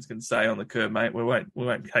 Kane Evans can stay on the curb, mate. We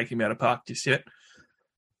won't take him out of park just yet.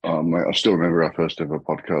 Oh, mate, I still remember our first ever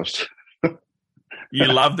podcast. You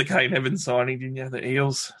loved the Kane Evans signing, didn't you? The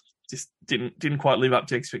Eels just didn't quite live up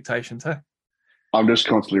to expectations, huh? I'm just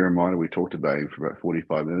constantly reminded we talked about him for about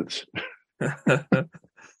 45 minutes.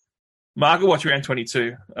 Market Watch round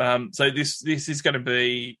 22. So this is going to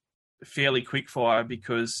be fairly quick fire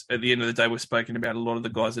because at the end of the day, we've spoken about a lot of the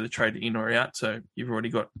guys that are traded in or out. So you've already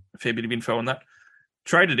got a fair bit of info on that.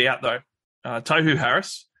 Traded out though, Tohu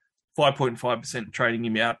Harris, 5.5% trading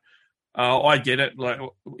him out. I get it. Like,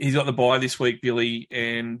 he's got the bye this week, Billy,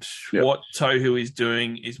 and what Tohu is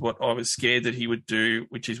doing is what I was scared that he would do,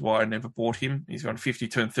 which is why I never bought him. He's gone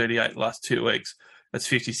 52 and 38 the last 2 weeks. That's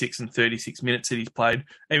 56 and 36 minutes that he's played.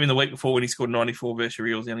 Even the week before when he scored 94 versus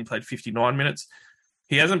Eels, he only played 59 minutes.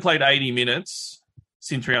 He hasn't played 80 minutes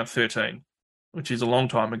since round 13, which is a long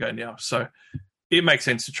time ago now. So it makes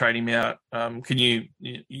sense to trade him out.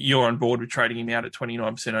 You're on board with trading him out at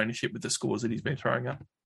 29% ownership with the scores that he's been throwing up?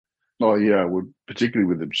 Oh, yeah, particularly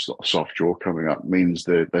with the soft draw coming up, means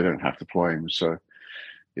that they don't have to play him. So,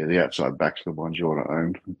 yeah, the outside backs are the ones you want to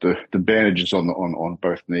own. The bandages on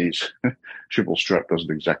both knees. Triple strap doesn't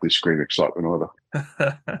exactly scream excitement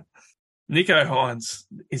either. Nicho Hynes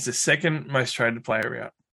is the second most traded player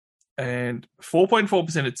out. And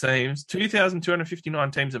 4.4% of teams,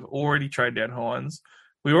 2,259 teams have already traded out Hynes.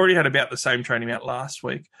 We already had about the same trading out last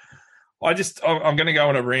week. I'm going to go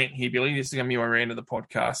on a rant here, Billy. This is going to be my rant of the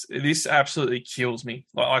podcast. This absolutely kills me.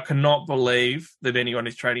 I cannot believe that anyone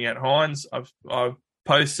is trading out Hynes. I've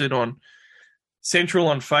posted on Central,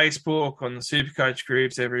 on Facebook, on the Supercoach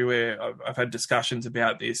groups, everywhere. I've had discussions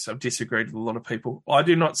about this. I've disagreed with a lot of people. I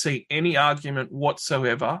do not see any argument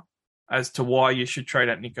whatsoever as to why you should trade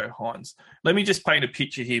out Nicho Hynes. Let me just paint a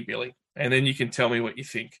picture here, Billy, and then you can tell me what you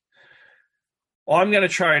think. I'm going to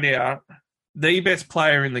trade out the best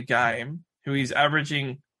player in the game, who is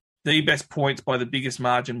averaging the best points by the biggest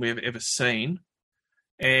margin we have ever seen,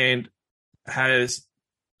 and has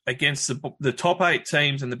against the top 8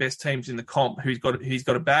 teams and the best teams in the comp, he's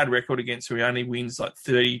got a bad record against, who he only wins like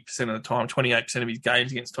 30% of the time, 28% of his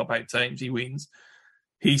games against top 8 teams, he wins.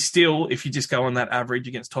 He's still, if you just go on that average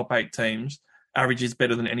against top 8 teams, average is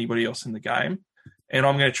better than anybody else in the game. And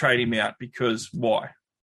I'm going to trade him out because why?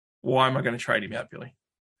 Why am I going to trade him out, Billy?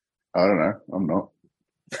 I don't know. I'm not.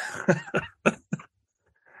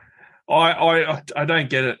 I don't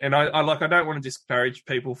get it. And I don't want to discourage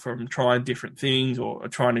people from trying different things or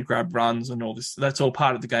trying to grab runs and all this. That's all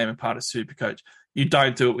part of the game and part of Supercoach. You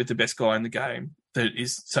don't do it with the best guy in the game that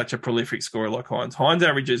is such a prolific scorer like Hines. Hines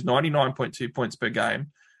averages 99.2 points per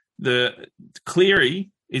game. The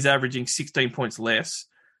Cleary is averaging 16 points less.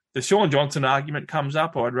 The Sean Johnson argument comes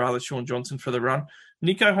up. I'd rather Sean Johnson for the run.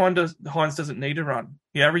 Nico Hines doesn't need a run.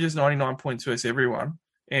 He averages 99 points versus everyone.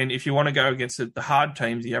 And if you want to go against the hard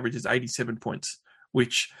teams, he averages 87 points,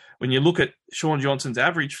 which when you look at Sean Johnson's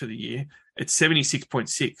average for the year, it's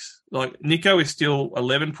 76.6. Like, Nico is still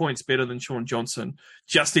 11 points better than Sean Johnson,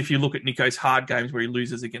 just if you look at Nico's hard games where he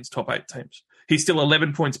loses against top 8 teams. He's still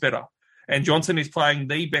 11 points better. And Johnson is playing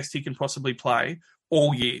the best he can possibly play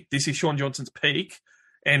all year. This is Sean Johnson's peak.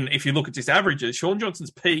 And if you look at his averages, Sean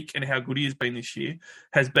Johnson's peak and how good he has been this year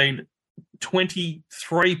has been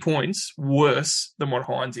 23 points worse than what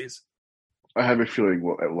Hines is. I have a feeling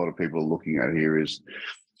what a lot of people are looking at here is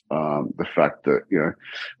the fact that,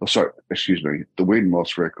 the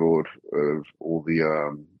win-loss record of all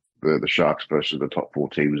the Sharks versus the top 4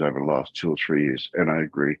 teams over the last 2 or 3 years. And I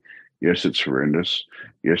agree. Yes, it's horrendous.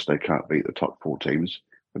 Yes, they can't beat the top 4 teams.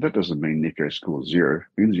 But that doesn't mean Nico scores 0.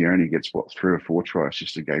 It means he only gets, 3 or 4 try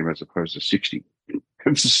assists a game as opposed to 60.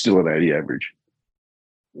 It's still an 80 average.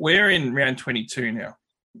 We're in round 22 now.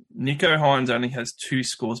 Nico Hines only has 2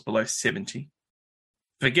 scores below 70.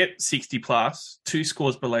 Forget 60 plus, 2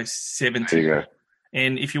 scores below 70. There you go.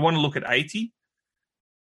 And if you want to look at 80,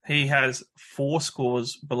 he has 4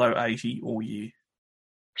 scores below 80 all year.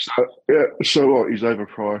 So what? He's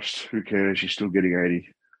overpriced. Who cares? He's still getting 80.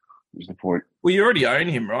 Is the point? Well, you already own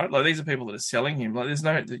him, right? Like, these are people that are selling him. Like,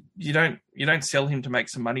 you don't sell him to make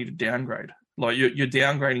some money to downgrade. Like, you're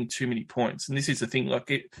downgrading too many points. And this is the thing. Like,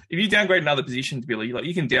 if you downgrade another position, Billy, like,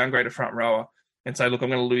 you can downgrade a front rower and say, look, I'm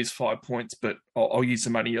going to lose 5 points, but I'll use the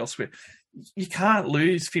money elsewhere. You can't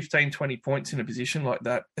lose 15, 20 points in a position like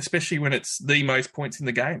that, especially when it's the most points in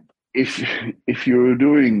the game. If you're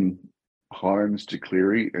doing Hines to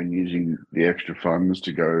Cleary and using the extra funds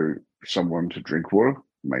to go someone to Drinkwater,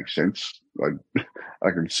 makes sense.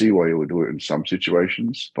 I can see why you would do it in some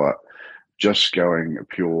situations, but just going a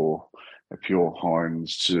pure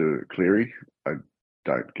Hines to Cleary, I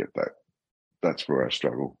don't get that. That's where I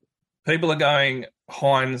struggle. People are going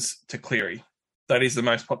Hines to Cleary. That is the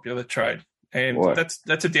most popular trade, and Why? that's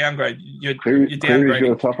a downgrade. You're Cleary's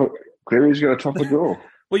downgrading. Cleary's got to top the draw.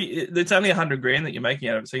 Well, it's only $100,000 that you're making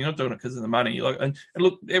out of it, so you're not doing it because of the money. And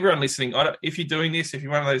look, everyone listening, if you're doing this, if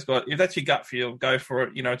you're one of those guys, if that's your gut feel, go for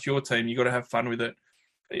it. It's your team. You got to have fun with it.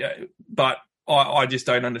 Yeah, but I just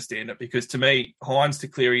don't understand it, because to me, Hines to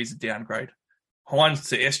Cleary is a downgrade. Hines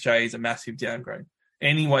to SJ is a massive downgrade.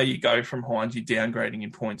 Any way you go from Hines, you're downgrading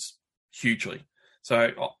in points hugely.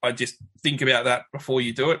 So I just think about that before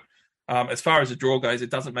you do it. As far as the draw goes, it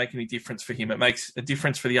doesn't make any difference for him. It makes a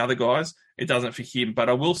difference for the other guys. It doesn't for him. But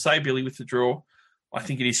I will say, Billy, with the draw, I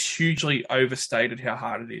think it is hugely overstated how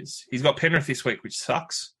hard it is. He's got Penrith this week, which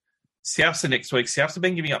sucks. Souths the next week. Souths have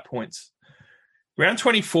been giving up points. Round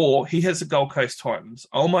 24, he has the Gold Coast Titans.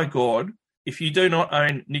 Oh, my God. If you do not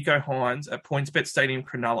own Nico Hines at PointsBet Stadium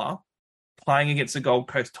Cronulla playing against the Gold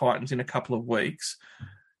Coast Titans in a couple of weeks,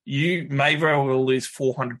 you may very well lose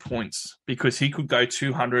 400 points, because he could go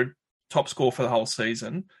 200, top score for the whole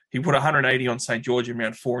season. He put 180 on St. George in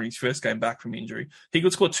round 4 in his first game back from injury. He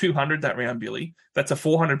could score 200 that round, Billy. That's a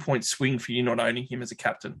 400-point swing for you not owning him as a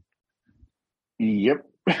captain. Yep.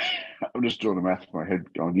 I'm just doing the math in my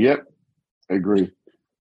head going, yep, I agree.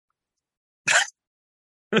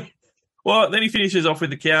 Well, then he finishes off with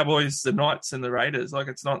the Cowboys, the Knights, and the Raiders. Like,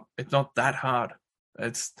 it's not that hard.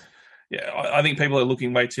 I think people are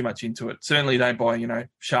looking way too much into it. Certainly don't buy,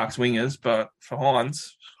 Sharks wingers, but for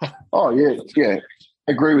Hines. Oh yeah.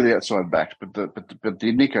 Agree with the outside backs, but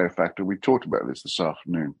the Nico factor, we talked about this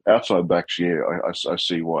afternoon. Outside backs, yeah, I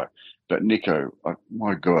see why. But Nico,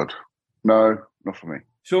 my God, no, not for me.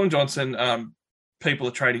 Sean Johnson, people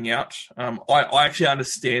are trading out. I actually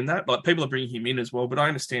understand that. Like, people are bringing him in as well, but I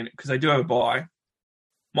understand it because they do have a buy.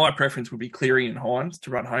 My preference would be Cleary and Hines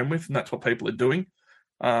to run home with, and that's what people are doing.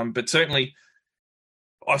 But certainly,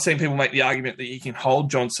 I've seen people make the argument that you can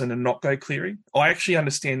hold Johnson and not go Cleary. I actually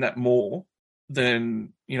understand that more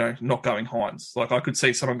than, not going Hines. Like, I could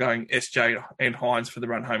see someone going SJ and Hines for the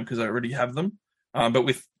run home because I already have them. But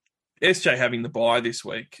with SJ having the bye this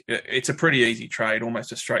week, it's a pretty easy trade,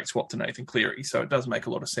 almost a straight swap to Nathan Cleary. So it does make a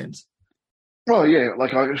lot of sense. Well, yeah,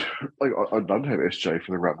 I'd love to have SJ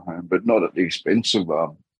for the run home, but not at the expense of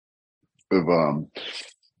Hines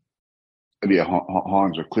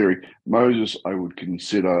or Cleary. Moses, I would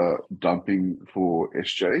consider dumping for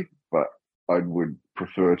SJ, but I would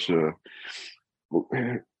prefer to. Well,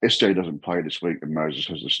 SJ doesn't play this week, and Moses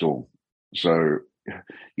has the Storm, so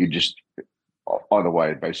you just either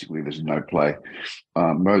way. Basically, there's no play.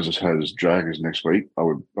 Moses has Dragons next week. I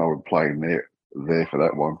would play him there for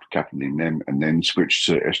that one, captaining them, and then switch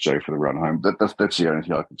to SJ for the run home. That's the only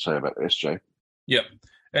thing I can say about SJ. Yep.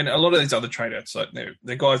 And a lot of these other trade-outs, like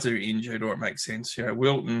they're guys that are injured, or it makes sense.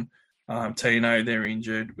 Wilton, Tino, they're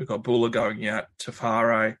injured. We've got Buller going out,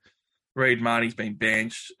 Tafare, Reid Marnie's been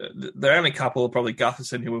benched. The only couple are probably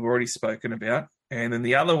Gutherson, who we've already spoken about. And then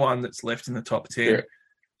the other one that's left in the top 10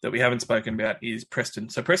 that we haven't spoken about is Preston.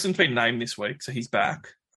 So Preston's been named this week, so he's back.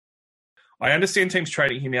 I understand teams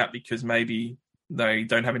trading him out because maybe they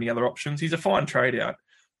don't have any other options. He's a fine trade-out.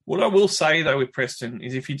 What I will say, though, with Preston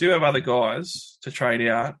is if you do have other guys to trade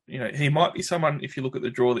out, he might be someone, if you look at the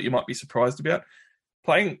draw, that you might be surprised about.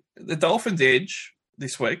 Playing the Dolphins' edge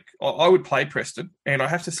this week, I would play Preston. And I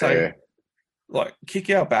have to say, kick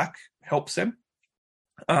our back helps them.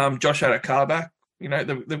 Josh Adokar back.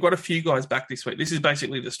 They've got a few guys back this week. This is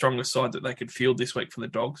basically the strongest side that they could field this week for the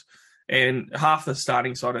Dogs. And half the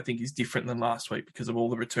starting side, I think, is different than last week because of all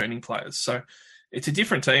the returning players. So it's a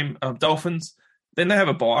different team. Dolphins, then they have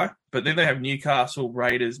a bye, but then they have Newcastle,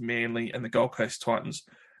 Raiders, Manly, and the Gold Coast Titans.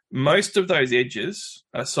 Most of those edges,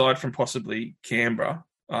 aside from possibly Canberra,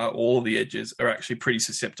 all of the edges are actually pretty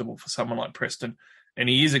susceptible for someone like Preston. And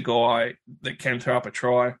he is a guy that can throw up a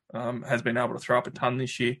try, has been able to throw up a ton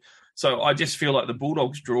this year. So I just feel like the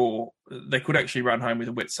Bulldogs draw, they could actually run home with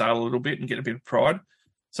a wet sail a little bit and get a bit of pride.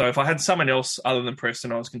 So if I had someone else other than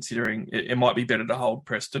Preston, I was considering it might be better to hold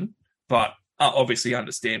Preston. But I obviously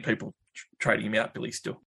understand people trading him out, Billy,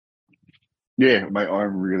 still. Yeah, mate,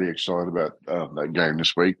 I'm really excited about that game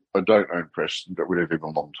this week. I don't own Preston, got rid of him a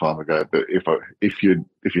long time ago. But if you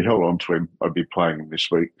held on to him, I'd be playing him this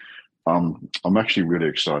week. I'm actually really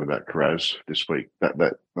excited about Karaz this week.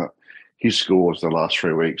 That his scores the last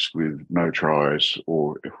 3 weeks with no tries,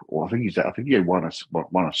 or I think he had one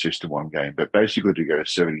assist in one game. But basically to go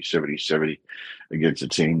 70 against the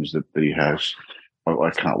teams that he has,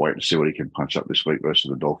 I can't wait to see what he can punch up this week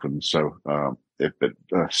versus the Dolphins. So,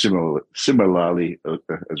 similarly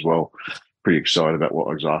as well, pretty excited about what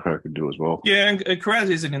Oxaco can do as well. Yeah, and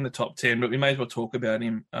Karaz isn't in the top 10, but we may as well talk about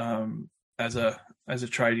him as a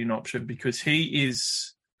trade-in option because he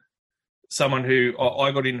is someone who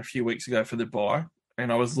I got in a few weeks ago for the bye,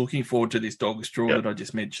 and I was looking forward to this Dogs draw that I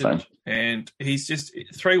just mentioned. Same. And he's just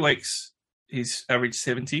 3 weeks, he's averaged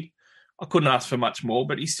 70. I couldn't ask for much more,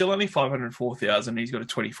 but he's still only 504,000. He's got a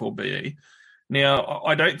 24 BE. Now,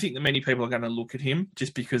 I don't think that many people are going to look at him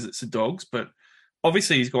just because it's the Dogs, but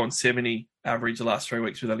obviously he's gone 70 average the last 3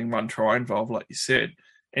 weeks with only one try involved, like you said,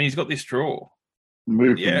 and he's got this draw.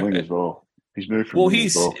 Moved from wing as well. He's moved from wing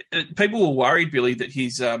as well. People were worried, Billy, that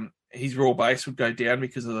his raw base would go down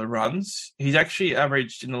because of the runs. He's actually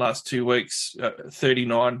averaged in the last 2 weeks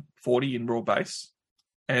 39-40 in raw base.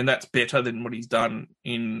 And that's better than what he's done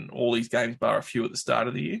in all these games, bar a few at the start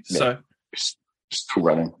of the year. Yeah. So still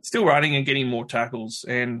running and getting more tackles.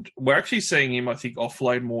 And we're actually seeing him, I think,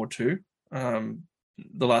 offload more too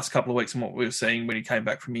the last couple of weeks than what we were seeing when he came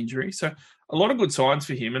back from injury. So a lot of good signs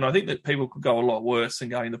for him. And I think that people could go a lot worse than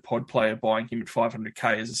going the pod player, buying him at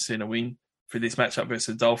 $500K as a centre wing for this matchup versus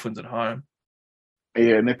the Dolphins at home.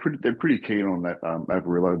 Yeah, and they're pretty keen on that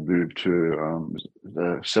Avarillo move to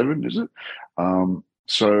the 7, is it?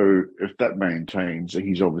 So if that maintains,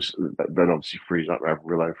 he's obviously that obviously frees up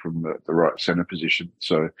Avarillo from the right centre position.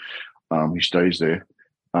 So he stays there.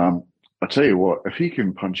 I tell you what, if he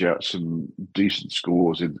can punch out some decent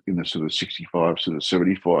scores in the sort of 65 to the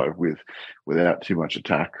 75 without too much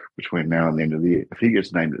attack between now and the end of the year, if he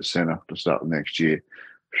gets named at centre to start the next year,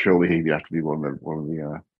 surely he'd have to be one of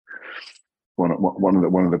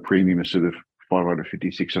the premium sort of 550,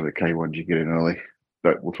 600K ones you get in early.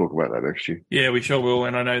 But we'll talk about that next year. Yeah, we sure will,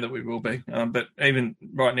 and I know that we will be. But even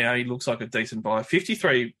right now, he looks like a decent buy.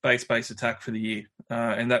 53 base attack for the year,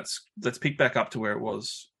 and that's picked back up to where it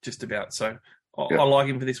was just about. So I like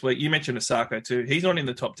him for this week. You mentioned Osako too. He's not in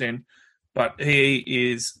the top 10, but he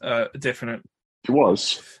is a definite. He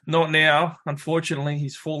was. Not now. Unfortunately,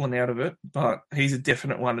 he's fallen out of it, but he's a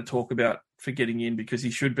definite one to talk about for getting in because he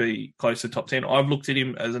should be close to top 10. I've looked at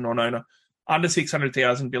him as a non-owner. under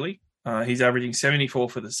 600,000, Billy. He's averaging 74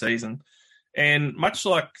 for the season. And much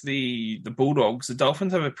like the Bulldogs, the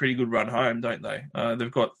Dolphins have a pretty good run home, don't they?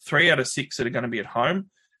 They've got 3 out of 6 that are going to be at home.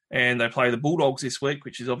 And they play the Bulldogs this week,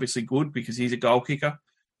 which is obviously good because he's a goal kicker.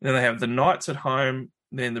 Then they have the Knights at home,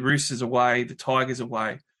 then the Roosters away, the Tigers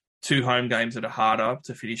away. 2 home games that are harder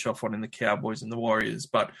to finish off on in the Cowboys and the Warriors.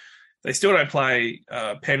 But they still don't play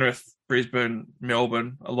Penrith, Brisbane,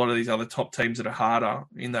 Melbourne, a lot of these other top teams that are harder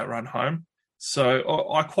in that run home. So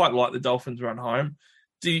I quite like the Dolphins run home.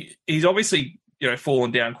 He's obviously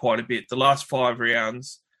fallen down quite a bit. The last 5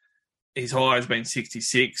 rounds, his high has been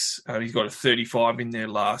 66. He's got a 35 in there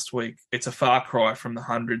last week. It's a far cry from the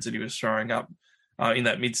hundreds that he was throwing up in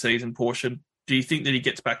that mid-season portion. Do you think that he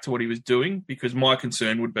gets back to what he was doing? Because my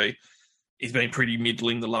concern would be he's been pretty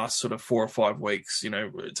middling the last sort of 4 or 5 weeks.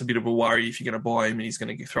 It's a bit of a worry if you're going to buy him and he's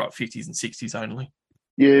going to throw up 50s and 60s only.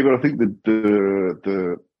 Yeah, but I think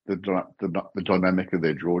the dynamic of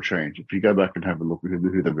their draw change. If you go back and have a look at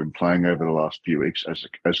who they've been playing over the last few weeks,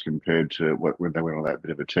 as compared to when they went on that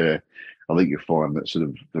bit of a tear, I think you'll find that sort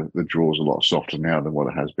of the draw's a lot softer now than what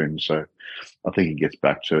it has been. So I think he gets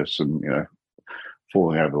back to some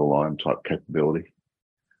falling over the line type capability.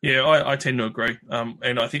 Yeah, I tend to agree.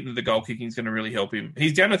 And I think that the goal kicking is going to really help him.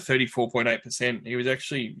 He's down to 34.8%. He was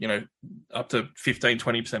actually, up to 15,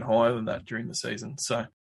 20% higher than that during the season. So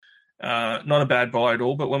not a bad buy at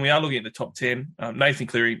all. But when we are looking at the top 10, Nathan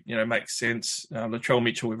Cleary, makes sense. Latrell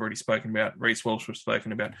Mitchell, we've already spoken about. Reece Walsh, we've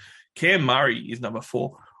spoken about. Cam Murray is number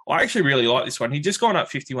 4. I actually really like this one. He's just gone up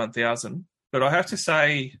 51,000. But I have to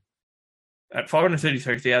say, at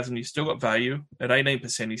 533,000, he's still got value. At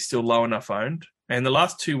 18%, he's still low enough owned. And the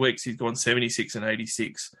last 2 weeks, he's gone 76 and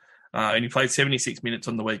 86. And he played 76 minutes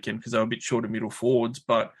on the weekend because they were a bit short of middle forwards.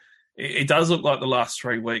 But it does look like the last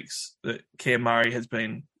 3 weeks that Cam Murray has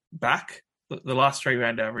been back. The last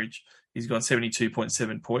 3-round average, he's gone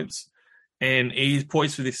 72.7 points. And he's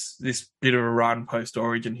poised for this bit of a run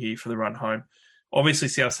post-Origin here for the run home. Obviously,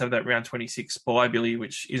 Souths have that round 26 bye, Billy,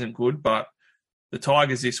 which isn't good. But the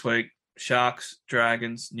Tigers this week, Sharks,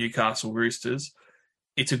 Dragons, Newcastle, Roosters.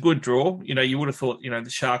 It's a good draw. You would have thought, the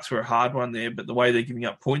Sharks were a hard one there, but the way they're giving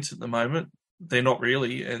up points at the moment, they're not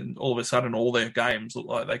really. And all of a sudden, all their games look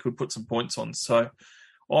like they could put some points on. So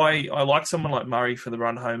I like someone like Murray for the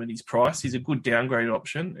run home at his price. He's a good downgrade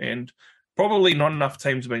option, and probably not enough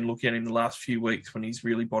teams have been looking at him the last few weeks when he's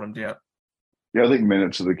really bottomed out. Yeah, I think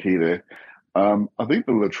minutes are the key there. I think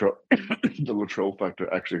the Latrell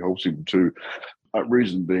factor actually helps him too.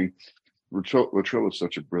 Reason being, Latrell is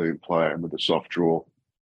such a brilliant player, and with a soft draw,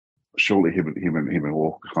 surely him and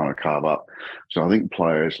Walker kind of carve up. So I think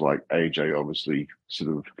players like AJ obviously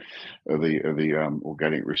sort of are the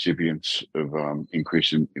organic recipients of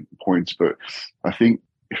increase in points. But I think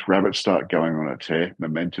if Rabbits start going on a tear,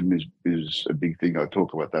 momentum is a big thing. I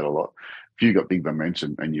talk about that a lot. If you've got big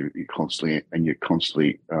momentum and you're constantly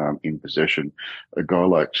in possession, a guy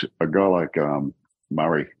like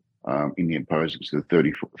Murray in the opposing to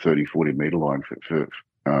the 30-40 metre line for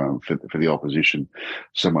the opposition,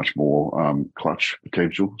 so much more clutch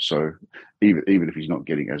potential. So even if he's not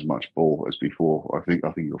getting as much ball as before, I think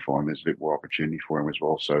you'll find there's a bit more opportunity for him as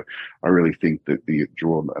well. So I really think that the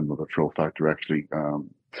draw and the Latrell factor actually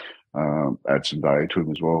add some value to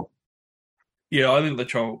him as well. Yeah, I think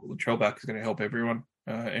Latrell back is going to help everyone.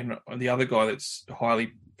 And the other guy that's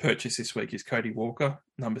highly purchased this week is Cody Walker,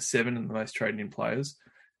 number 7 in the most traded in players.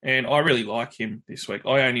 And I really like him this week.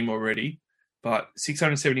 I own him already, but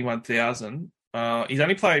 671,000. He's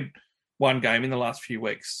only played 1 game in the last few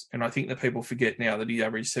weeks. And I think that people forget now that he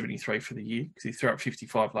averaged 73 for the year because he threw up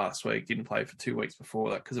 55 last week, didn't play for 2 weeks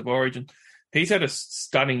before that because of Origin. He's had a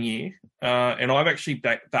stunning year. And I've actually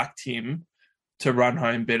backed him to run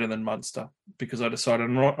home better than Munster because I decided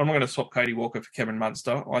I'm not going to swap Cody Walker for Cameron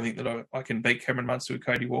Munster. I think that I can beat Cameron Munster with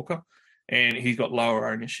Cody Walker, and he's got lower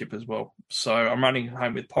ownership as well. So I'm running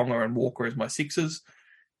home with Ponga and Walker as my 6s.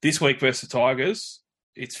 This week versus the Tigers,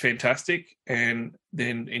 it's fantastic. And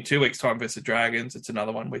then in 2 weeks' time versus the Dragons, it's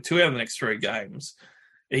another one where 2 out of the next 3 games,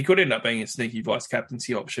 he could end up being a sneaky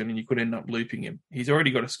vice-captaincy option and you could end up looping him. He's already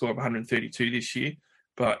got a score of 132 this year,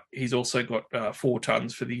 but he's also got 4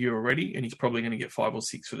 tons for the year already, and he's probably going to get 5 or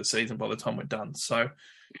 6 for the season by the time we're done. So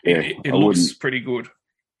it looks pretty good.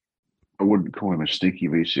 I wouldn't call him a sneaky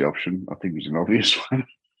VC option. I think he's an obvious one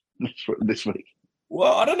this week.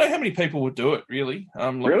 Well, I don't know how many people would do it, really.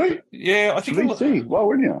 Really? Yeah, I think... VC? Why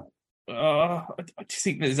wouldn't you? I just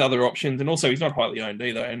think there's other options, and also he's not highly owned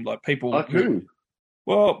either. And people... Like who?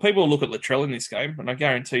 Well, people will look at Latrell in this game, and I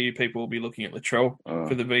guarantee you people will be looking at Latrell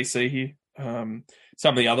for the VC here.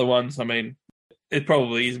 Some of the other ones, it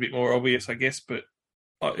probably is a bit more obvious, I guess, but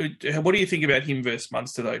What do you think about him versus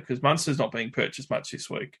Munster, though? Because Munster's not being purchased much this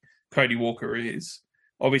week. Cody Walker is.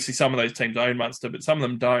 Obviously, some of those teams own Munster, but some of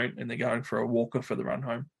them don't, and they're going for a Walker for the run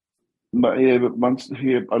home. But Munster,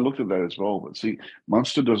 I looked at that as well. But see,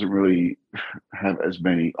 Munster doesn't really have as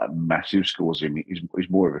many massive scores in. He's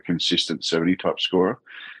more of a consistent 70 type scorer.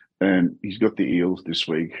 And he's got the Eels this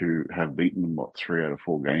week, who have beaten them, 3 out of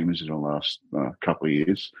 4 games in the last couple of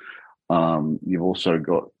years. You've also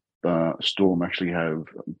got Storm actually have,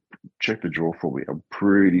 check the draw for me, I'm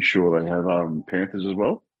pretty sure they have Panthers as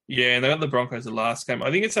well. Yeah, and they got the Broncos the last game.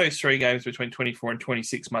 I think it's those 3 games between 24 and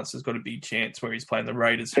 26 months has got a big chance where he's playing the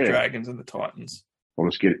Raiders, the Dragons, and the Titans. Well,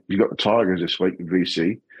 let's get it. You've got the Tigers this week in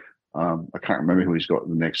VC. I can't remember who he's got in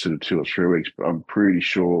the next sort of 2 or 3 weeks, but I'm pretty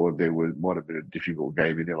sure might have been a difficult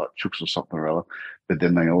game in there, like Chooks or something or other. But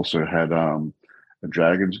then they also had a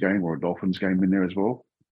Dragons game or a Dolphins game in there as well.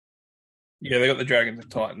 Yeah, they got the Dragons and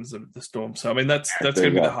Titans, the Storm. So, I mean, that's going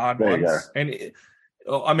to be the hard ones.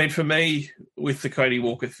 And, for me, with the Cody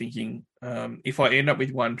Walker thinking, if I end up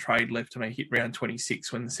with one trade left and I hit round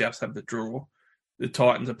 26 when the Souths have the draw, the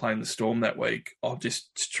Titans are playing the Storm that week, I'll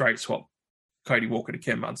just straight swap Cody Walker to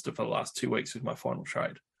Ken Munster for the last 2 weeks with my final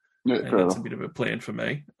trade. Yeah, and that's a bit of a plan for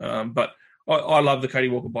me. But I love the Cody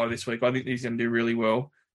Walker buy this week. I think he's going to do really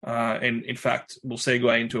well. And in fact, we'll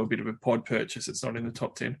segue into a bit of a pod purchase. It's not in the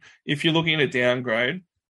top 10. If you're looking at a downgrade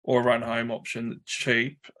or a run home option that's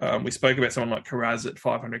cheap, we spoke about someone like Karaz at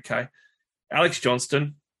 500k. Alex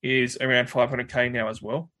Johnston is around 500k now as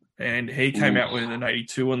well. And he came out with an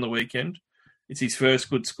 82 on the weekend. It's his first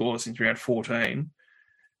good score since round 14.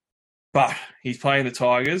 But he's playing the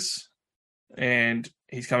Tigers and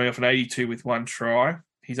he's coming off an 82 with 1 try.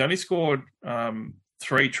 He's only scored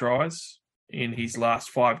 3 tries in his last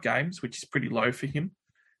 5 games, which is pretty low for him.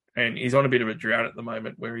 And he's on a bit of a drought at the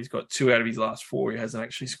moment where he's got 2 out of his last 4. He hasn't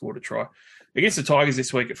actually scored a try. Against the Tigers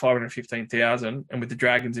this week at 515,000 and with the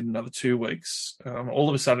Dragons in another 2 weeks, all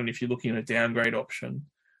of a sudden, if you're looking at a downgrade option,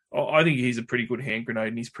 I think he's a pretty good hand grenade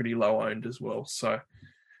and he's pretty low owned as well. So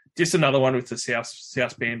just another one with the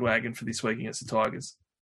South bandwagon for this week against the Tigers.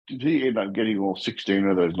 Did he end up getting all 16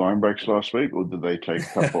 of those line breaks last week, or did they take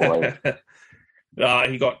a couple away?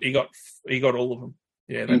 He got all of them.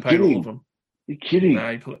 Yeah, they paid all of them. You're kidding?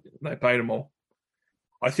 No, they paid them all.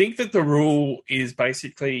 I think that the rule is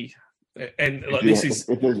basically, and like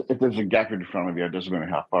if there's a gap in front of you, it doesn't matter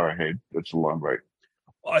how far ahead. It's a line break.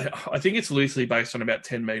 I think it's loosely based on about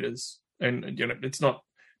 10 meters, and it's not.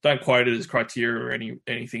 Don't quote it as criteria or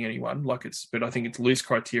anything, anyone. But I think it's loose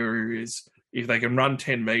criteria is if they can run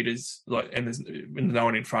 10 meters, and there's no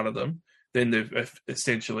one in front of them, then they're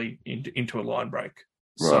essentially into a line break.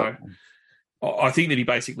 Right. So I think that he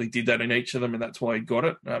basically did that in each of them, and that's why he got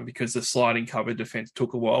it, because the sliding cover defense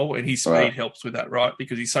took a while, and his speed helps with that, right?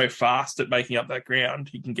 Because he's so fast at making up that ground,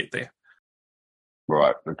 he can get there.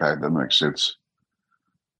 Right. Okay, that makes sense.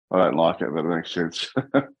 I don't like it, but it makes sense.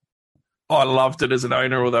 I loved it as an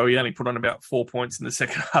owner, although he only put on about 4 points in the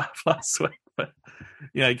second half last week. But,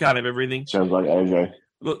 you can't have everything. Sounds like AJ.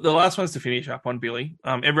 Look, the last one's to finish up on, Billy.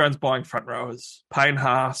 Everyone's buying front rowers. Payne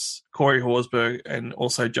Haas, Corey Horsburgh, and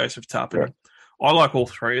also Joseph Tapine. Yeah. I like all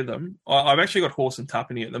 3 of them. I've actually got Horse and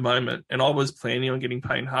Tapine at the moment, and I was planning on getting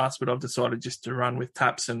Payne Haas, but I've decided just to run with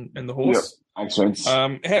Taps and the Horse. Yep, makes sense.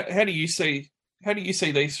 How do you see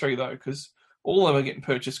these 3, though? Because all of them are getting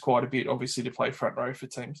purchased quite a bit, obviously, to play front row for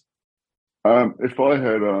teams. If I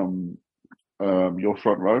had your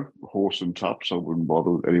front row, Horse and Tups, I wouldn't bother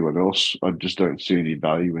with anyone else. I just don't see any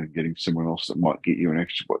value in getting someone else that might get you an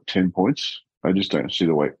extra, 10 points. I just don't see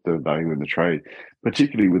the value in the trade,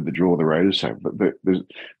 particularly with the draw the Raiders have. But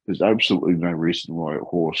there's absolutely no reason why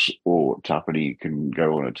Horse or Tapine can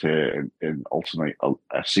go on a tear and alternate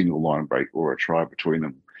a single line break or a try between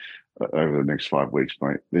them over the next 5 weeks,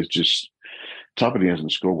 mate. There's just Tapine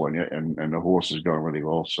hasn't scored one yet, and the Horse is going really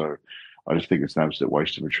well. So I just think it's an absolute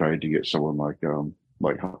waste of a trade to get someone like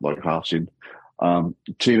Haas in.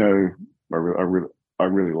 Tino, I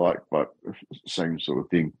really like, but same sort of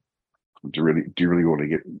thing. Do you really want to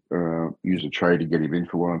get use a trade to get him in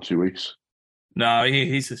for 1 or 2 weeks? No,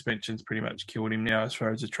 his suspension's pretty much killed him now as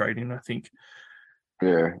far as the trading, I think.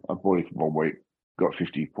 Yeah, I bought him for 1 week, got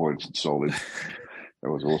 50 points and sold him.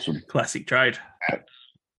 That was awesome. Classic trade.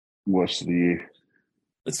 Worst of the year.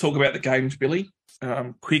 Let's talk about the games, Billy.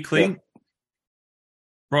 Quickly. Yeah.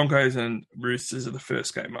 Broncos and Roosters are the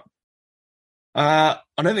first game up. I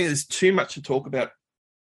don't think there's too much to talk about.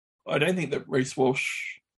 I don't think that Reece Walsh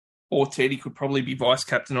or Teddy could probably be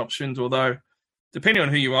vice-captain options, although depending on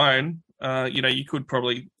who you own, you could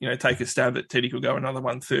probably, take a stab at Teddy could go another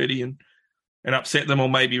 130 and upset them, or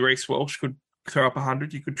maybe Reece Walsh could throw up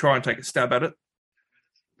 100. You could try and take a stab at it.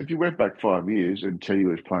 if you went back 5 years and Teddy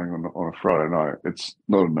was playing on a Friday night, it's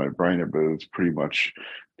not a no-brainer, but it's pretty much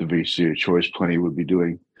the VC choice plenty would be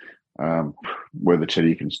doing. Whether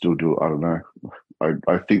Teddy can still do it, I don't know.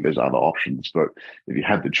 I think there's other options, but if you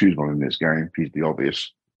had to choose one in this game, he's the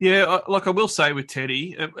obvious. Yeah, I will say with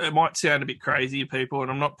Teddy, it might sound a bit crazy to people, and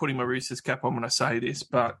I'm not putting my Roosters cap on when I say this,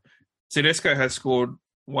 but Tedesco has scored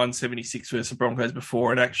 176 versus the Broncos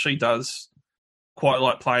before and actually does quite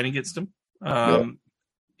like playing against them.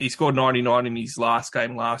 He scored 99 in his last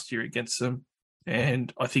game last year against them,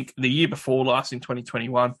 and I think the year before last in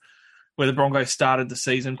 2021, where the Broncos started the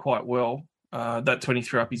season quite well, that's when he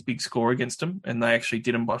threw up his big score against them, and they actually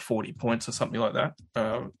did him by 40 points or something like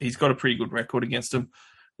that. He's got a pretty good record against them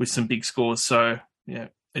with some big scores. So, yeah,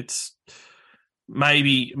 it's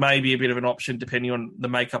maybe a bit of an option depending on the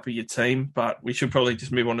makeup of your team, but we should probably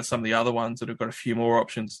just move on to some of the other ones that have got a few more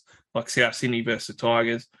options, like South Sydney versus the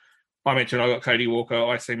Tigers. I mentioned I got Cody Walker.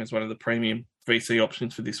 I see him as one of the premium VC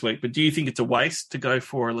options for this week. But do you think it's a waste to go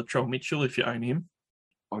for a Latrell Mitchell if you own him?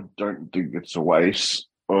 I don't think it's a waste.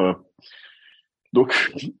 Look,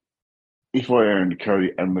 if I owned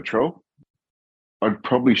Cody and Latrell, I'd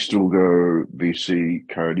probably still go VC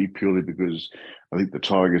Cody purely because I think the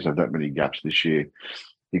Tigers have that many gaps this year.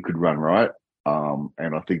 He could run right.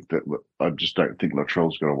 And I think that I just don't think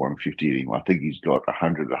Latrell's got a 150 in him. I think he's got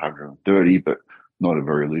 100, 130, but not a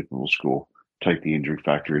very leapable score. Take the injury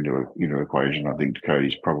factor into equation. I think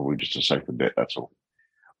Cody's probably just a safer bet. That's all.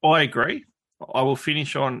 I agree. I will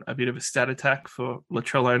finish on a bit of a stat attack for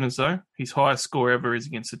Latrell owners, though. His highest score ever is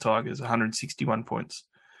against the Tigers, 161 points.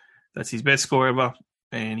 That's his best score ever,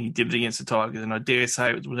 and he did it against the Tigers. And I dare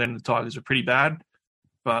say it was when the Tigers are pretty bad,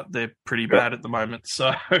 but they're pretty bad at the moment.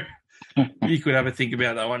 So you could have a think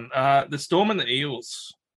about that one. The Storm and the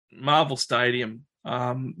Eels, Marvel Stadium.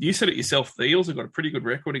 You said it yourself, the Eels have got a pretty good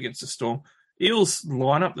record against the Storm. Eels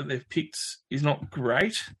lineup that they've picked is not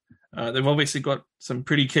great. They've obviously got some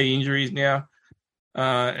pretty key injuries now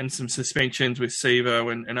and some suspensions with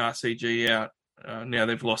Sevo and RCG out. Now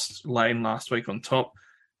they've lost Lane last week on top.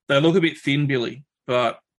 They look a bit thin, Billy,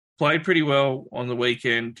 but played pretty well on the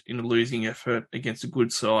weekend in a losing effort against a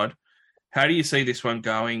good side. How do you see this one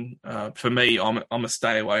going? For me, I'm a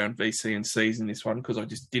stay away on VC and C's in this one because I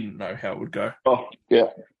just didn't know how it would go. Oh, yeah.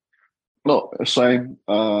 No, same.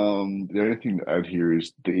 The only thing to add here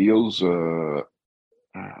is the Eels I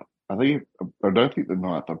don't think they're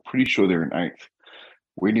ninth. I'm pretty sure they're in eighth.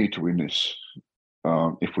 We need to win this.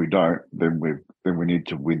 If we don't, then we need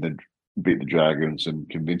to beat the Dragons and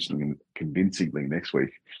convincingly next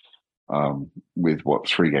week. With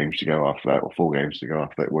 3 games to go after that, or 4 games to go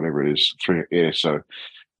after that, whatever it is. 3, yeah. So,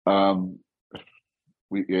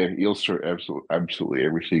 Eels throw absolutely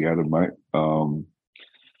everything at them, mate.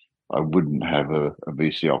 I wouldn't have a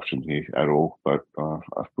VC option here at all, but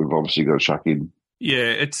we've obviously got to chuck in.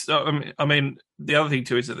 Yeah, it's. I mean, the other thing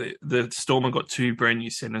too is that the Storm have got 2 brand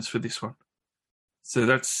new centres for this one, so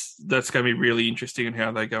that's going to be really interesting in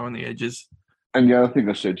how they go on the edges. And the other thing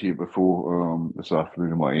I said to you before this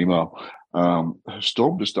afternoon in my email,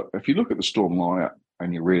 Storm. If you look at the Storm lineup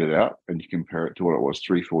and you read it out and you compare it to what it was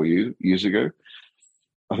 3-4 years ago,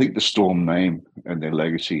 I think the Storm name and their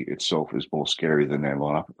legacy itself is more scary than their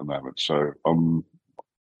lineup at the moment. So I'm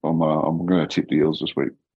going to tip the Eels this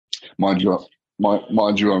week. Mind you,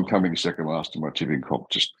 I'm coming second last in my tipping comp.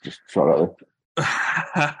 Just throw it out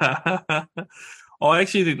there. I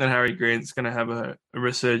actually think that Harry Grant's going to have a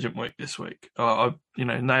resurgent week this week. I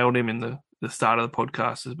nailed him in the start of the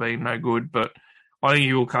podcast as being no good, but I think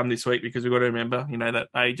he will come this week because we've got to remember, that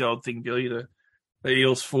age-old thing, Billy, the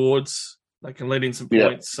Eels forwards, they can let in some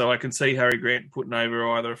points. So I can see Harry Grant putting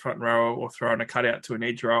over either a front rower or throwing a cutout to an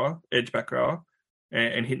edge back rower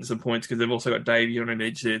and hitting some points because they've also got Davey on an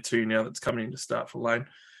edge there too now that's coming in to start for Lane.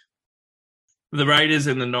 The Raiders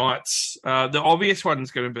and the Knights, the obvious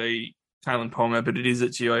one's going to be Kalen Ponga, but it is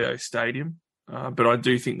at GIO Stadium. But I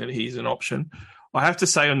do think that he's an option. I have to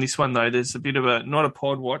say on this one, though, there's a bit of not a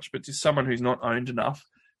pod watch, but just someone who's not owned enough.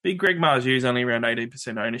 Big Greg Marju is only around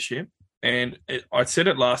 18% ownership. And I said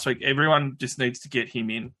it last week, everyone just needs to get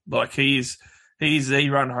him in. Like he's the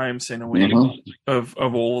run home centre winner of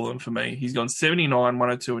all of them for me. He's gone 79,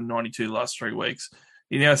 102 and 92 the last 3 weeks.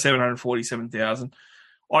 He's now 747,000.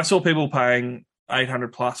 I saw people paying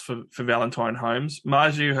 800 plus for Valentine Holmes.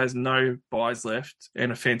 Marju has no buys left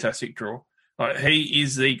and a fantastic draw. He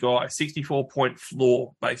is the guy, 64-point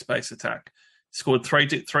floor base attack. Scored three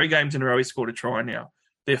games in a row. He scored a try now.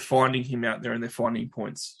 They're finding him out there and they're finding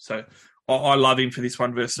points. So I love him for this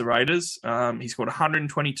one versus the Raiders. He scored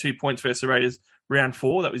 122 points versus the Raiders round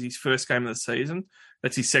 4. That was his first game of the season.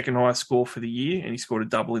 That's his second highest score for the year, and he scored a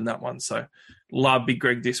double in that one. So love Big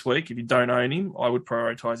Greg this week. If you don't own him, I would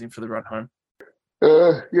prioritise him for the run home.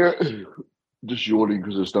 Yeah, just yawning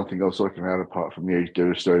because there's nothing else I can add apart from he's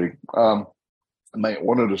devastating. Mate,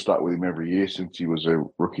 wanted to start with him every year since he was a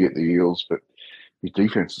rookie at the Eels, but his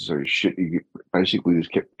defense is so shit. He basically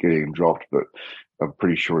just kept getting him dropped, but I'm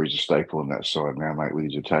pretty sure he's a staple in that side now, mate, with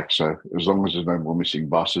his attack. So as long as there's no more missing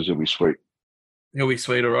buses, he'll be sweet. He'll be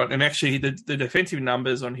sweet, all right. And actually, the defensive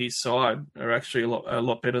numbers on his side are actually a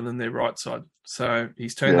lot better than their right side. So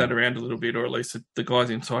he's turned that around a little bit, or at least the guys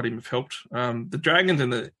inside him have helped. The Dragons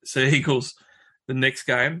and the Sea Eagles, the next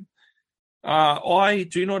game. I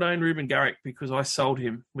do not own Ruben Garrick because I sold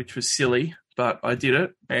him, which was silly, but I did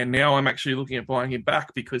it. And now I'm actually looking at buying him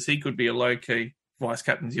back because he could be a low-key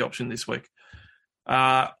vice-captaincy option this week.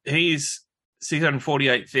 He is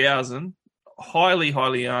 648,000, highly,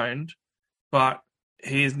 highly owned, but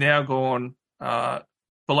he has now gone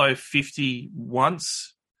below 50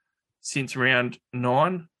 once since round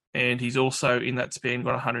 9, and he's also in that span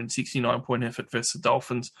got a 169-point effort versus the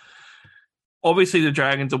Dolphins. Obviously, the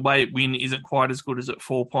Dragons, away at win isn't quite as good as at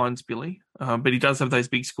Four Pines, Billy, but he does have those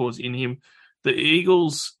big scores in him. The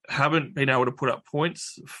Eagles haven't been able to put up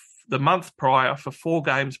points. The month prior, for 4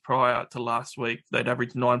 games prior to last week, they'd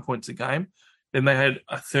averaged 9 points a game. Then they had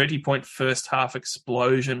a 30-point first half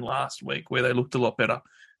explosion last week where they looked a lot better.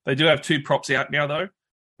 They do have 2 props out now, though,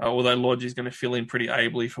 although Lodge is going to fill in pretty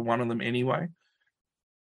ably for one of them anyway.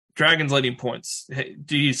 Dragons leading points.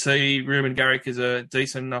 Do you see Ruben Garrick as a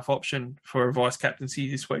decent enough option for a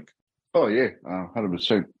vice-captaincy this week? Oh, yeah,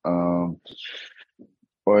 100%.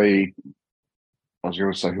 I was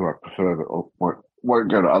going to say who I prefer, but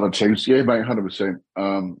won't go to other teams. Yeah, mate, 100%.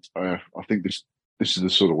 I think this is the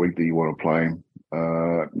sort of week that you want to play him.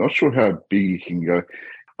 Not sure how big he can go.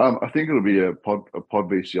 I think it'll be a pod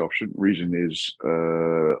VC option. Reason is,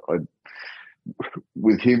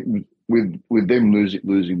 with them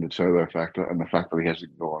losing the turbo factor and the fact that he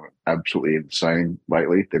hasn't gone absolutely insane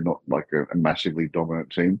lately, they're not like a massively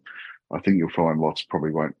dominant team. I think you'll find lots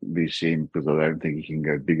probably won't VC him because I don't think he can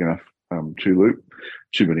go big enough to loop.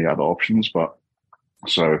 Too many other options, but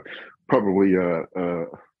so probably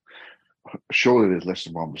surely there's less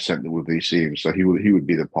than 1% that will VC him. So he would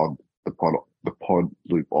be the pod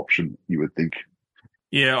loop option, you would think.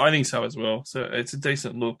 Yeah, I think so as well. So it's a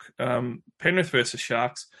decent look. Penrith versus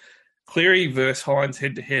Sharks. Cleary versus Hines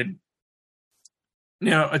head-to-head.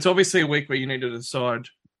 Now, it's obviously a week where you need to decide,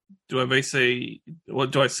 do I see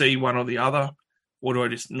one or the other, or do I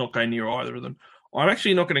just not go near either of them? I'm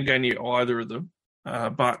actually not going to go near either of them.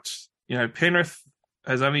 But, Penrith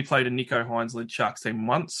has only played a Nico Hines-led Sharks team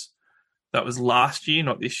once. That was last year,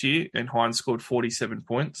 not this year, and Hines scored 47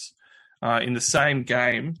 points. In the same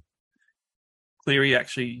game, Cleary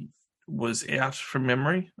actually was out from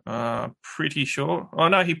memory, pretty sure. Oh,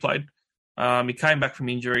 no, he played. He came back from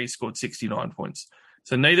injury, scored 69 points.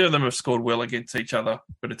 So neither of them have scored well against each other,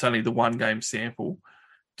 but it's only the one-game sample.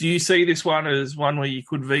 Do you see this one as one where you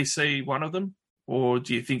could VC one of them, or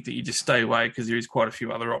do you think that you just stay away because there is quite a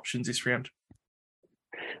few other options this round?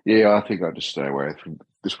 Yeah, I think I'd just stay away from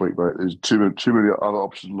this week, mate. There's too many other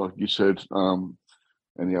options, like you said, and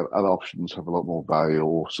the other options have a lot more value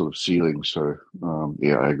or sort of ceiling. So,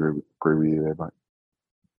 yeah, I agree with you there, mate.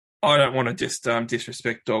 I don't want to just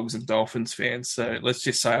disrespect Dogs and Dolphins fans, so let's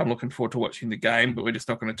just say I'm looking forward to watching the game, but we're just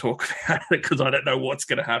not going to talk about it because I don't know what's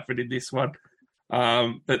going to happen in this one.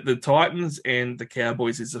 But the Titans and the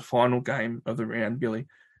Cowboys is the final game of the round, Billy.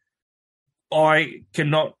 I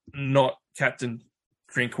cannot not captain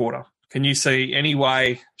Drinkwater. Can you see any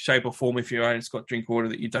way, shape or form if you own Scott Drinkwater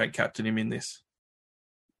that you don't captain him in this?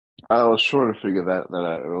 I was trying to figure that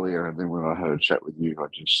out earlier, and then when I had a chat with you, I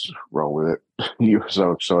just roll with it. You were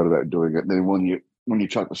so excited about doing it. And then when you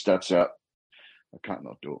chuck the stats out, I can't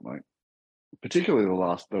not do it, mate. Particularly the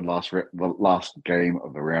last game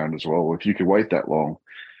of the round as well. If you could wait that long,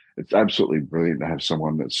 it's absolutely brilliant to have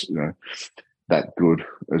someone that's that good,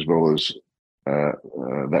 as well as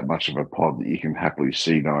that much of a pod that you can happily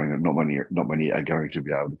see, knowing that not many are going to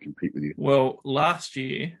be able to compete with you. Well, last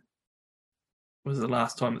year was the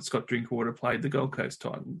last time that Scott Drinkwater played the Gold Coast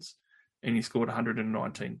Titans, and he scored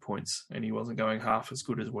 119 points, and he wasn't going half as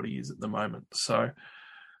good as what he is at the moment. So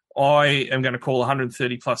I am going to call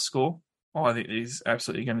 130-plus score. I think he's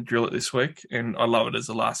absolutely going to drill it this week, and I love it as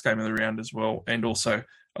the last game of the round as well. And also,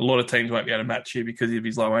 a lot of teams won't be able to match you because of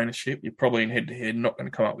his low ownership. You're probably in head-to-head not going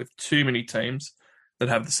to come up with too many teams that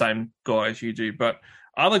have the same guy as you do. But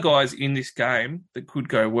other guys in this game that could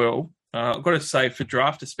go well, I've got to say, for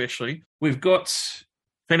draft especially, we've got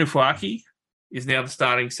Fenufuaki is now the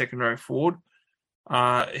starting second-row forward.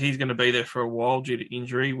 He's going to be there for a while due to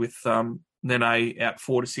injury with Nene out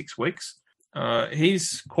 4 to 6 weeks.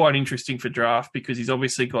 He's quite interesting for draft because he's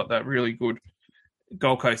obviously got that really good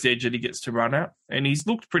Gold Coast edge that he gets to run at. And he's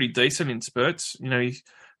looked pretty decent in spurts. He's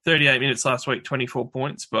 38 minutes last week, 24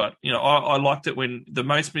 points. But, I liked it when the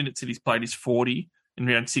most minutes that he's played is 40 in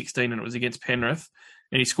round 16, and it was against Penrith.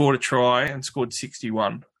 And he scored a try and scored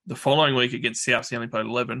 61. The following week against South, he only played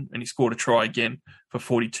 11, and he scored a try again for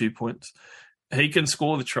 42 points. He can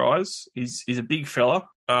score the tries. He's a big fella.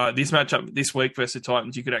 This matchup this week versus the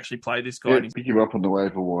Titans, you could actually play this guy. Yeah, pick him up on the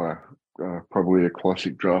waiver wire. Probably a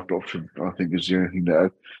classic draft option, I think, is the only thing to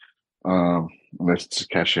add. Unless it's a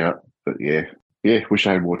cash out. But yeah, wish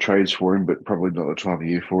I had more trades for him, but probably not the time of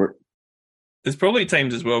year for it. There's probably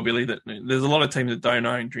teams as well, Billy, that there's a lot of teams that don't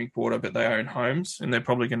own Drinkwater, but they own Holmes, and they're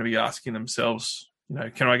probably going to be asking themselves,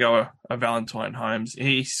 can I go a Valentine Holmes?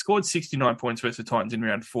 He scored 69 points versus the Titans in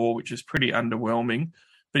round 4, which is pretty underwhelming,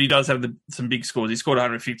 but he does have some big scores. He scored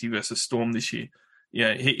 150 versus Storm this year.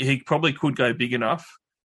 Yeah, he probably could go big enough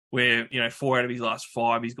where, 4 out of his last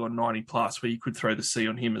 5, he's got 90 plus, where you could throw the C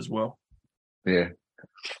on him as well. Yeah,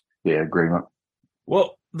 agree, mate.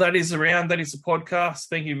 Well, that is the round. That is the podcast.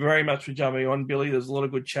 Thank you very much for jumping on, Billy. There's a lot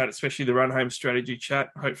of good chat, especially the run home strategy chat.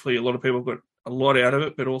 Hopefully a lot of people got a lot out of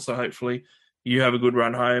it, but also hopefully you have a good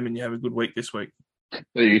run home and you have a good week this week.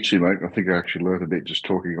 Yeah, you too, mate. I think I actually learned a bit just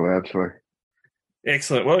talking aloud. So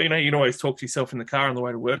excellent. Well, you can always talk to yourself in the car on the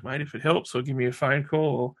way to work, mate, if it helps, or give me a phone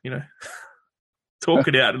call, or, talk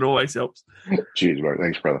it out. It always helps. Cheers, mate.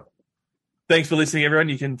 Thanks, brother. Thanks for listening, everyone.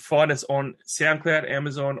 You can find us on SoundCloud,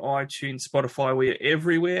 Amazon, iTunes, Spotify. We are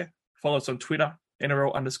everywhere. Follow us on Twitter,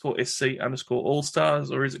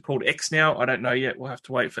 NRL_SC_Allstars, or is it called X now? I don't know yet. We'll have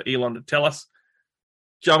to wait for Elon to tell us.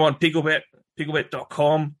 Jump on Picklebet,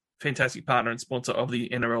 picklebet.com. Fantastic partner and sponsor of the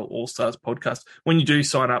NRL All-Stars podcast. When you do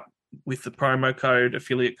sign up with the promo code,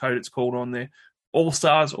 affiliate code, it's called on there,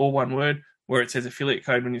 All-Stars, all one word, where it says affiliate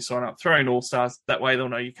code when you sign up. Throw in All-Stars. That way they'll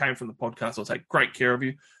know you came from the podcast. They'll take great care of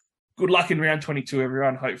you. Good luck in round 22,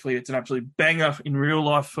 everyone. Hopefully it's an absolute banger in real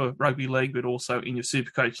life for rugby league, but also in your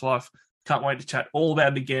Supercoach life. Can't wait to chat all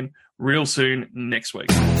about it again real soon next week.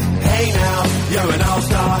 Hey now, you're an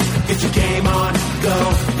all-star. Get your game on,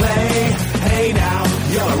 go play. Hey now,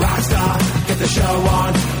 you're a rock star. Get the show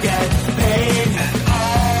on, get